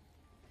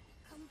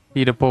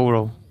 Be the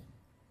Poro.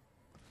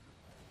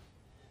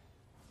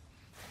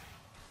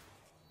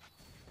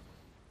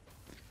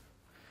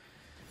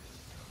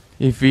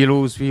 If we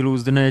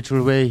lose the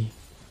natural way.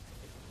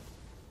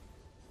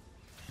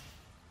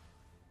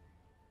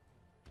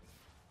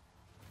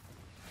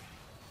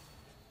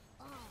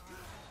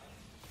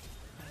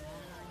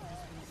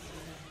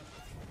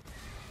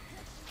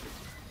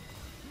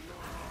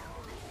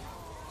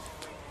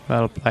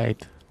 Well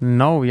played.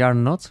 No, we are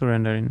not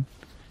surrendering.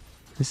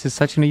 This is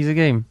such an easy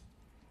game.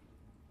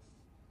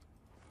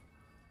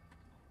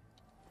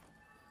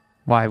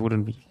 Why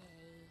wouldn't we?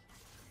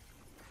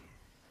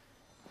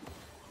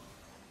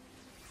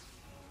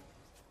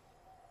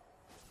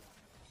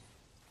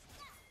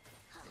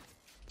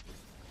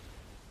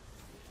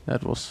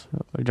 That was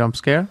a jump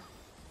scare.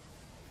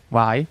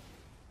 Why?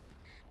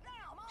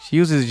 She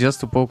uses it just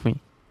to poke me.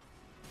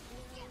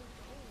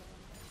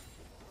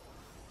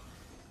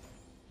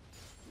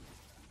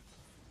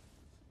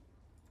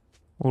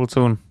 Ult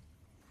soon.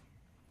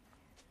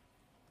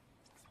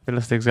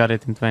 Fiddlesticks got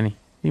it in 20.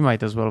 We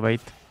might as well wait.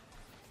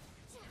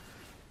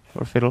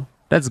 For Fiddle.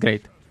 That's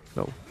great.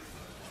 Go.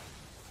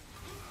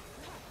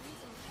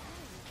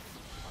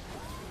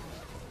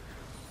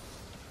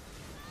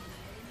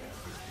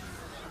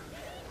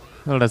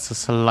 Well, that's a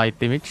slight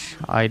damage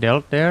I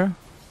dealt there.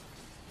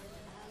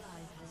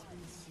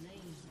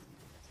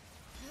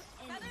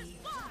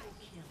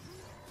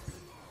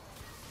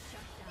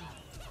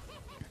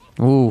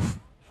 Oof.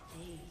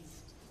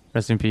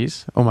 Rest in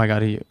peace. Oh my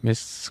god, he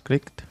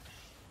misclicked.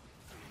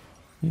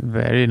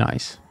 Very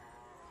nice.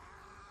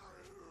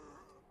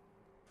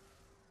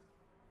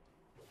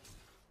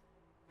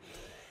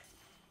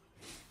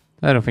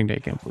 I don't think they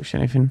can push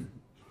anything.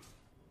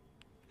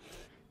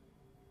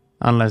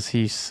 Unless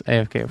he's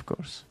AFK, of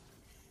course.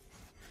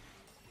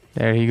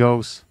 There he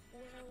goes.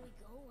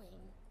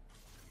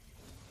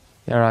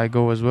 There I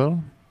go as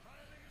well.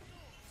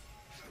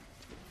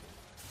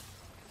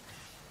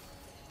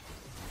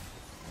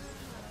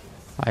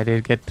 I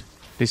did get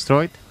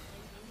destroyed.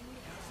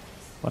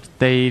 But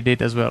they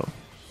did as well.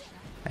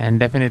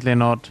 And definitely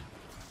not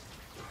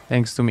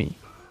thanks to me.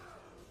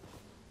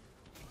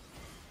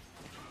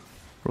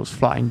 Bro's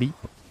flying deep.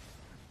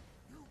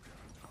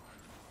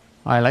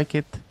 I like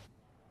it.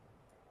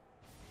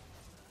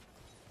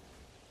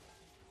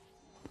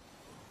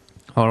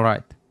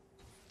 Alright.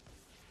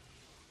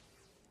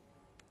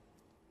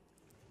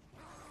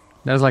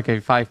 There's like a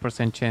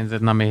 5% chance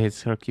that Nami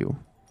hits her Q.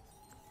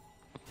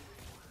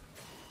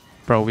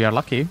 Bro, we are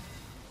lucky.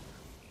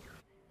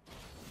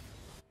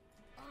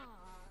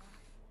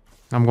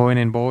 I'm going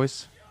in,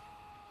 boys.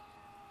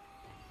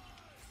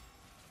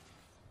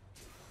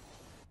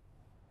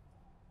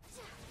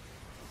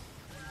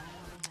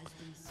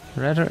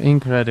 Rather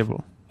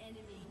incredible.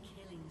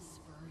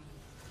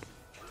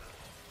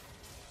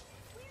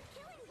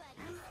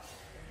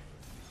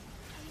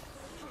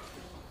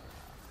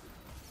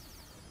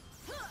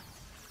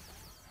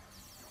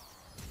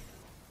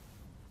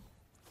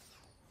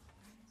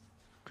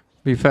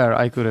 Be fair,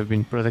 I could have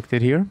been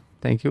protected here.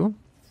 Thank you.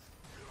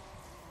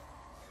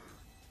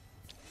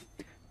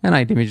 And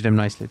I damaged them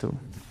nicely too.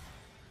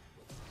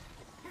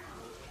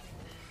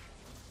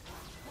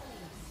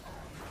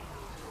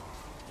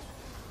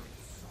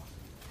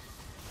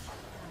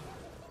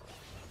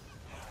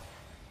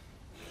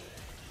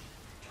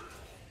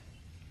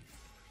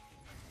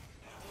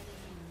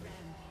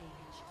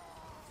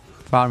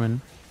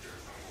 Farming.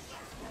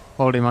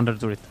 Hold him under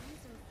turret.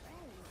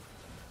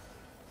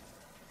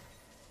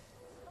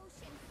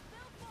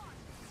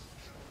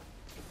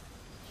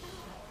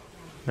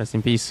 Rest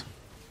in peace.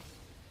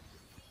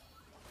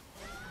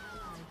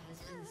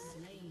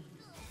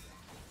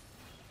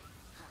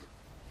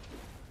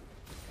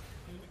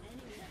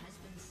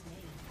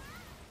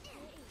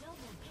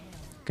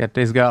 Get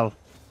this girl.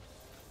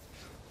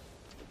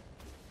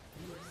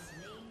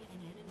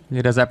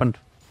 It has happened.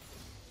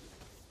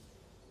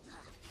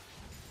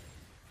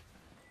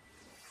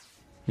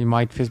 We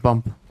might fist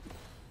bump.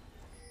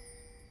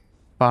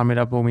 Farm it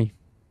up, Boomy.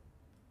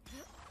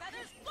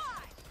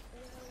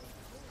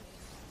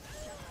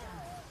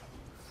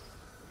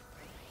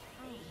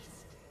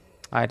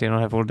 I did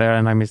not have ult there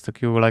and I missed the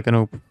Q like a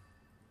noob.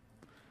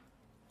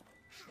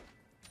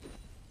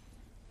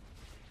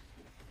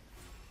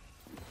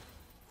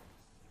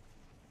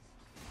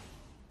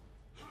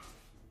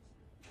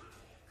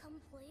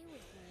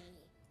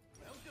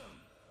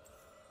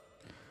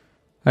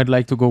 I'd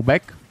like to go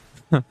back.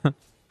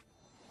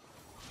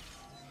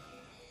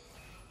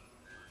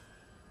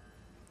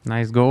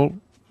 Nice goal.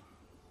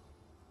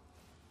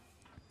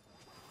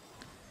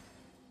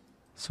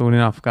 Soon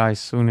enough, guys.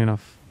 Soon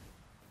enough.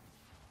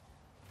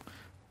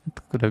 It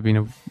could have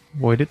been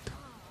avoided.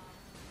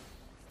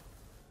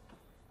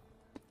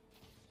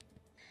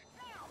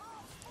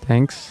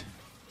 Thanks.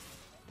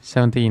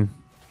 17.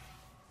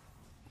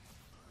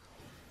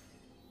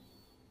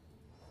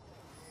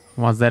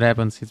 Once that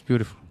happens, it's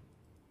beautiful.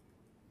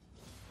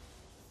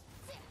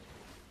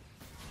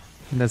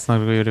 That's not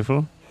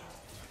beautiful.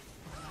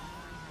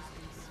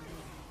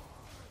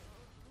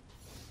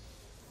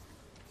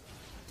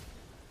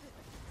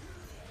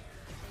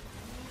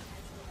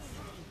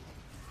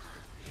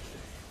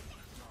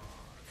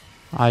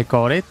 I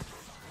caught it.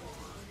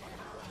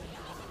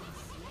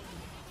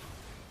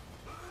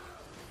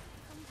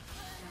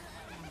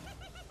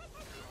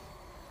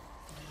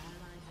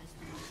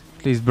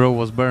 At least bro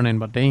was burning,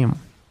 but damn.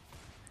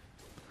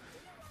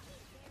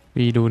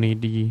 We do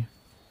need the...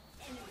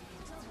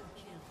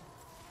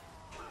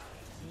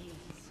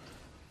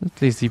 At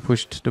least he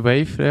pushed the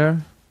wave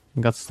there.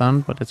 Got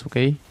stunned, but that's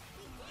okay.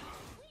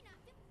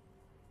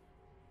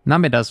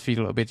 Nami does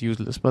feel a bit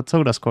useless, but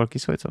so does Corki,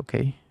 so it's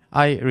okay.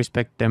 I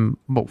respect them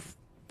both.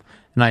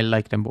 And I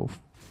like them both.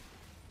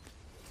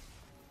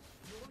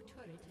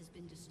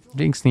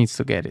 Jinx needs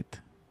to get it.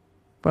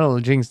 Well,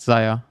 Jinx,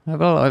 Zaya.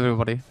 Well,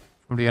 everybody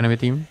from the enemy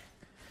team.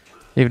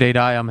 If they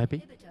die, I'm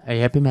happy. A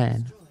happy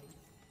man.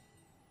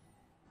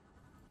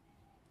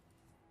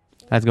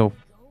 Let's go.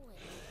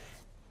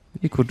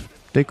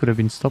 They could have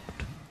been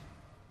stopped.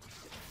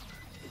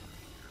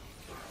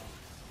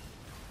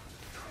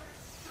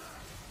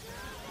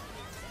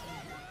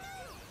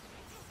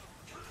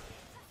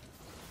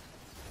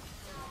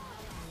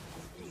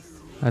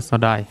 Let's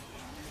not die.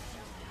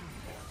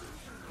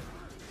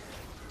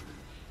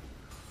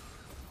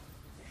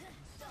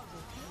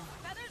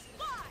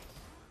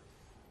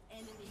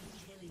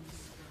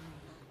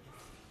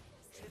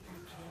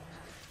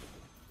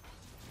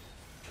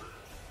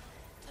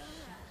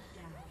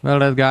 Well,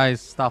 that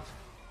guy's tough.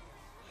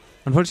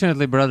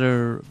 Unfortunately,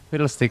 brother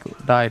Fiddlestick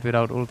died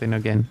without ulting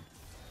again.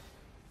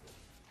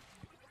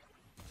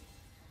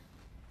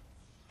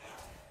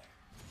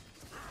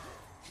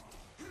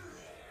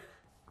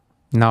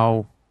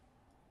 No.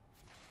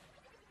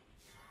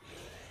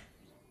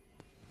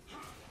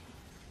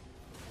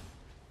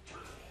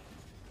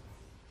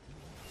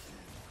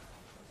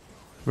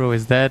 Bro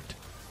is dead.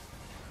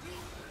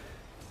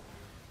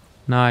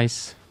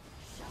 Nice.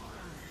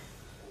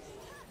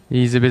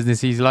 Easy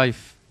business, easy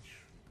life.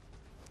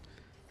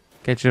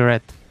 Catch your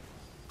rat.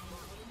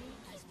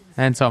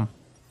 And some.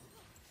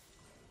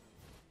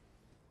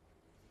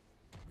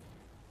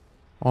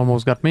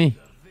 Almost got me.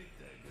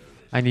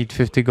 I need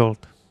 50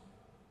 gold.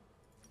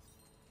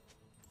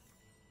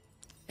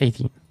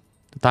 18.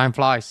 The time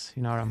flies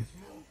in RM.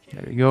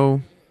 There we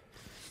go.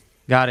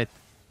 Got it.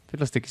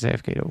 Fiddlestick is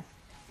AFK though.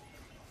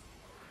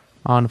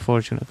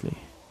 Unfortunately.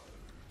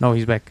 No,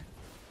 he's back.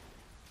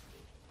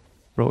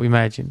 Bro,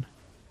 imagine.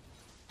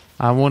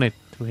 I wanted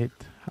to hit.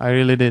 I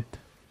really did.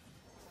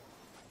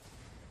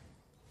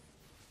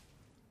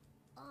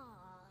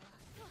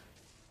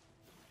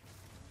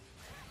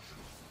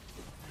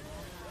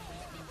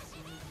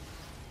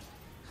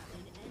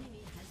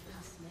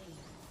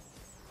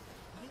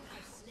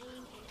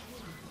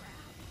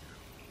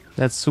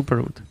 That's super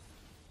rude.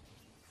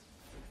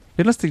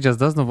 Fiddlestick just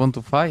does not want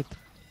to fight.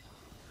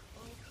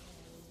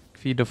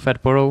 Feed the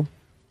fat burrow.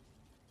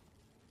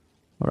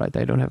 Alright,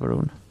 I don't have a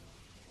rune.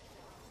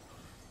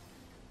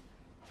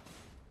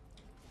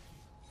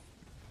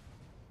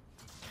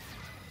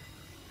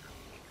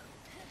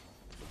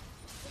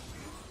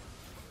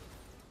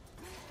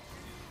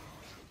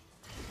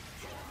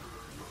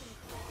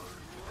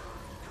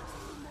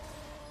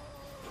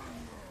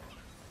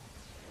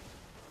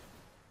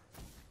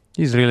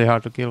 He's really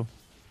hard to kill.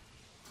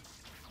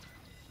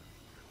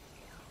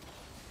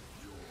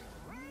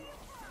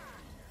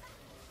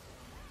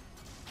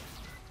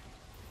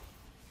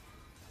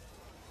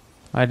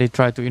 I did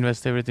try to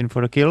invest everything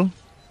for a kill.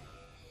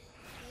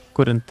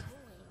 Couldn't.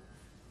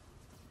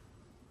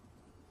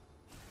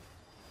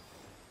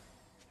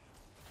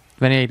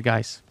 $28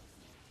 guys.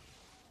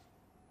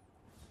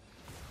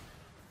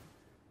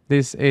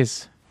 This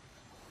is...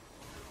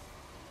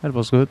 That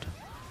was good.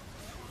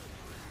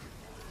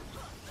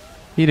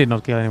 He did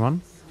not kill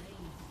anyone.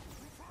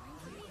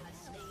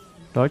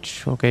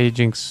 Dodge. Okay,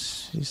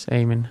 Jinx is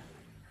aiming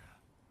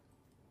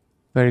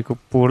very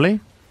poorly.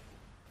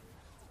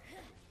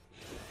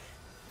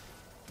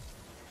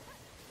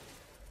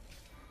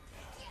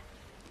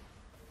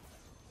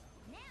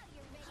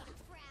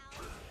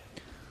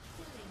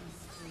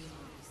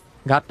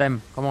 Got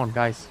them. Come on,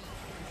 guys.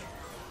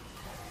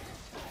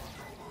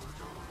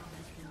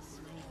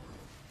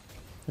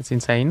 That's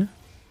insane.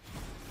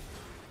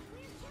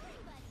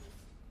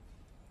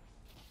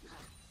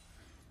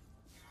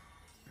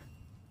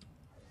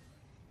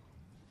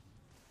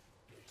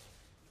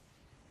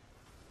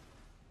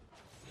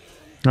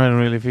 I don't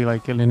really feel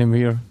like killing him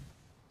here.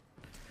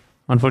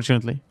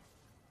 Unfortunately.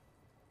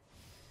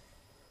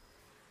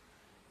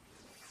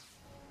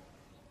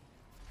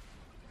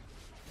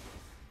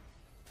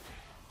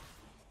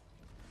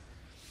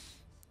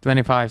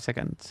 "25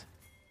 seconds.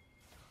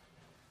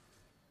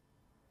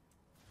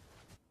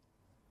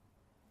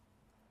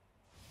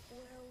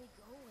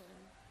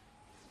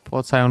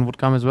 Thought Sion would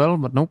come as well,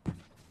 but nope.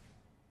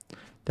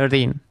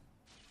 13.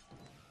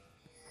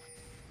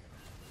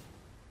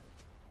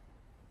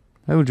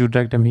 Why would you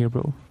drag them here,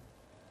 bro?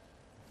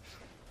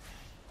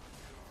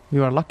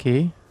 You are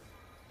lucky.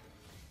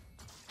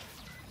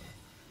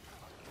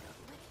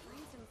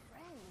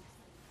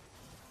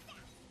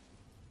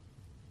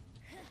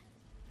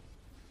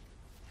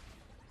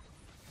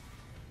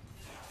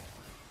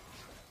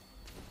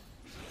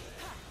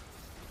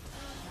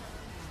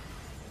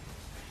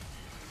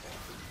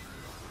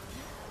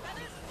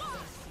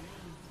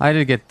 I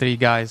did get 3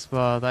 guys,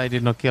 but I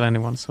did not kill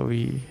anyone, so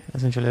we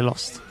essentially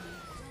lost.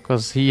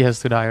 Because he has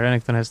to die,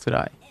 Renekton has to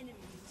die.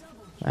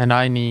 And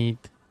I need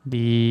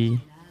the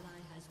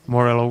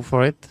Morello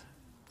for it.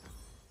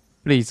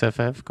 Please,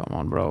 FF, come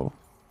on, bro.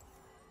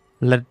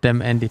 Let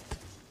them end it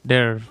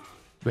their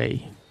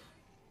way.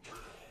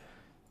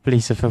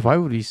 Please, FF, why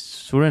would we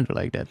surrender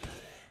like that?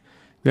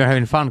 We are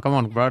having fun, come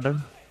on,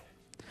 brother.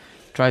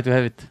 Try to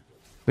have it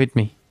with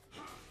me.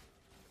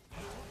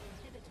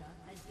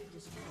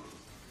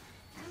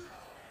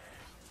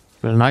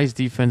 Well, nice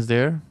defense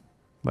there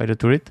by the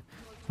turret.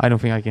 I don't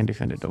think I can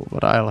defend it though,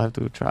 but I'll have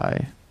to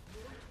try.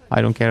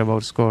 I don't care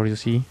about score, you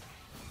see.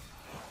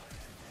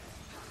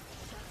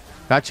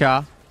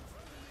 Gotcha.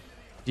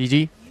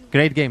 GG.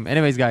 Great game.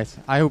 Anyways, guys,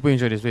 I hope you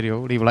enjoyed this video.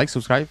 Leave a like,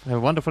 subscribe. Have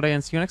a wonderful day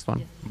and see you next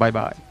one.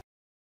 Bye-bye.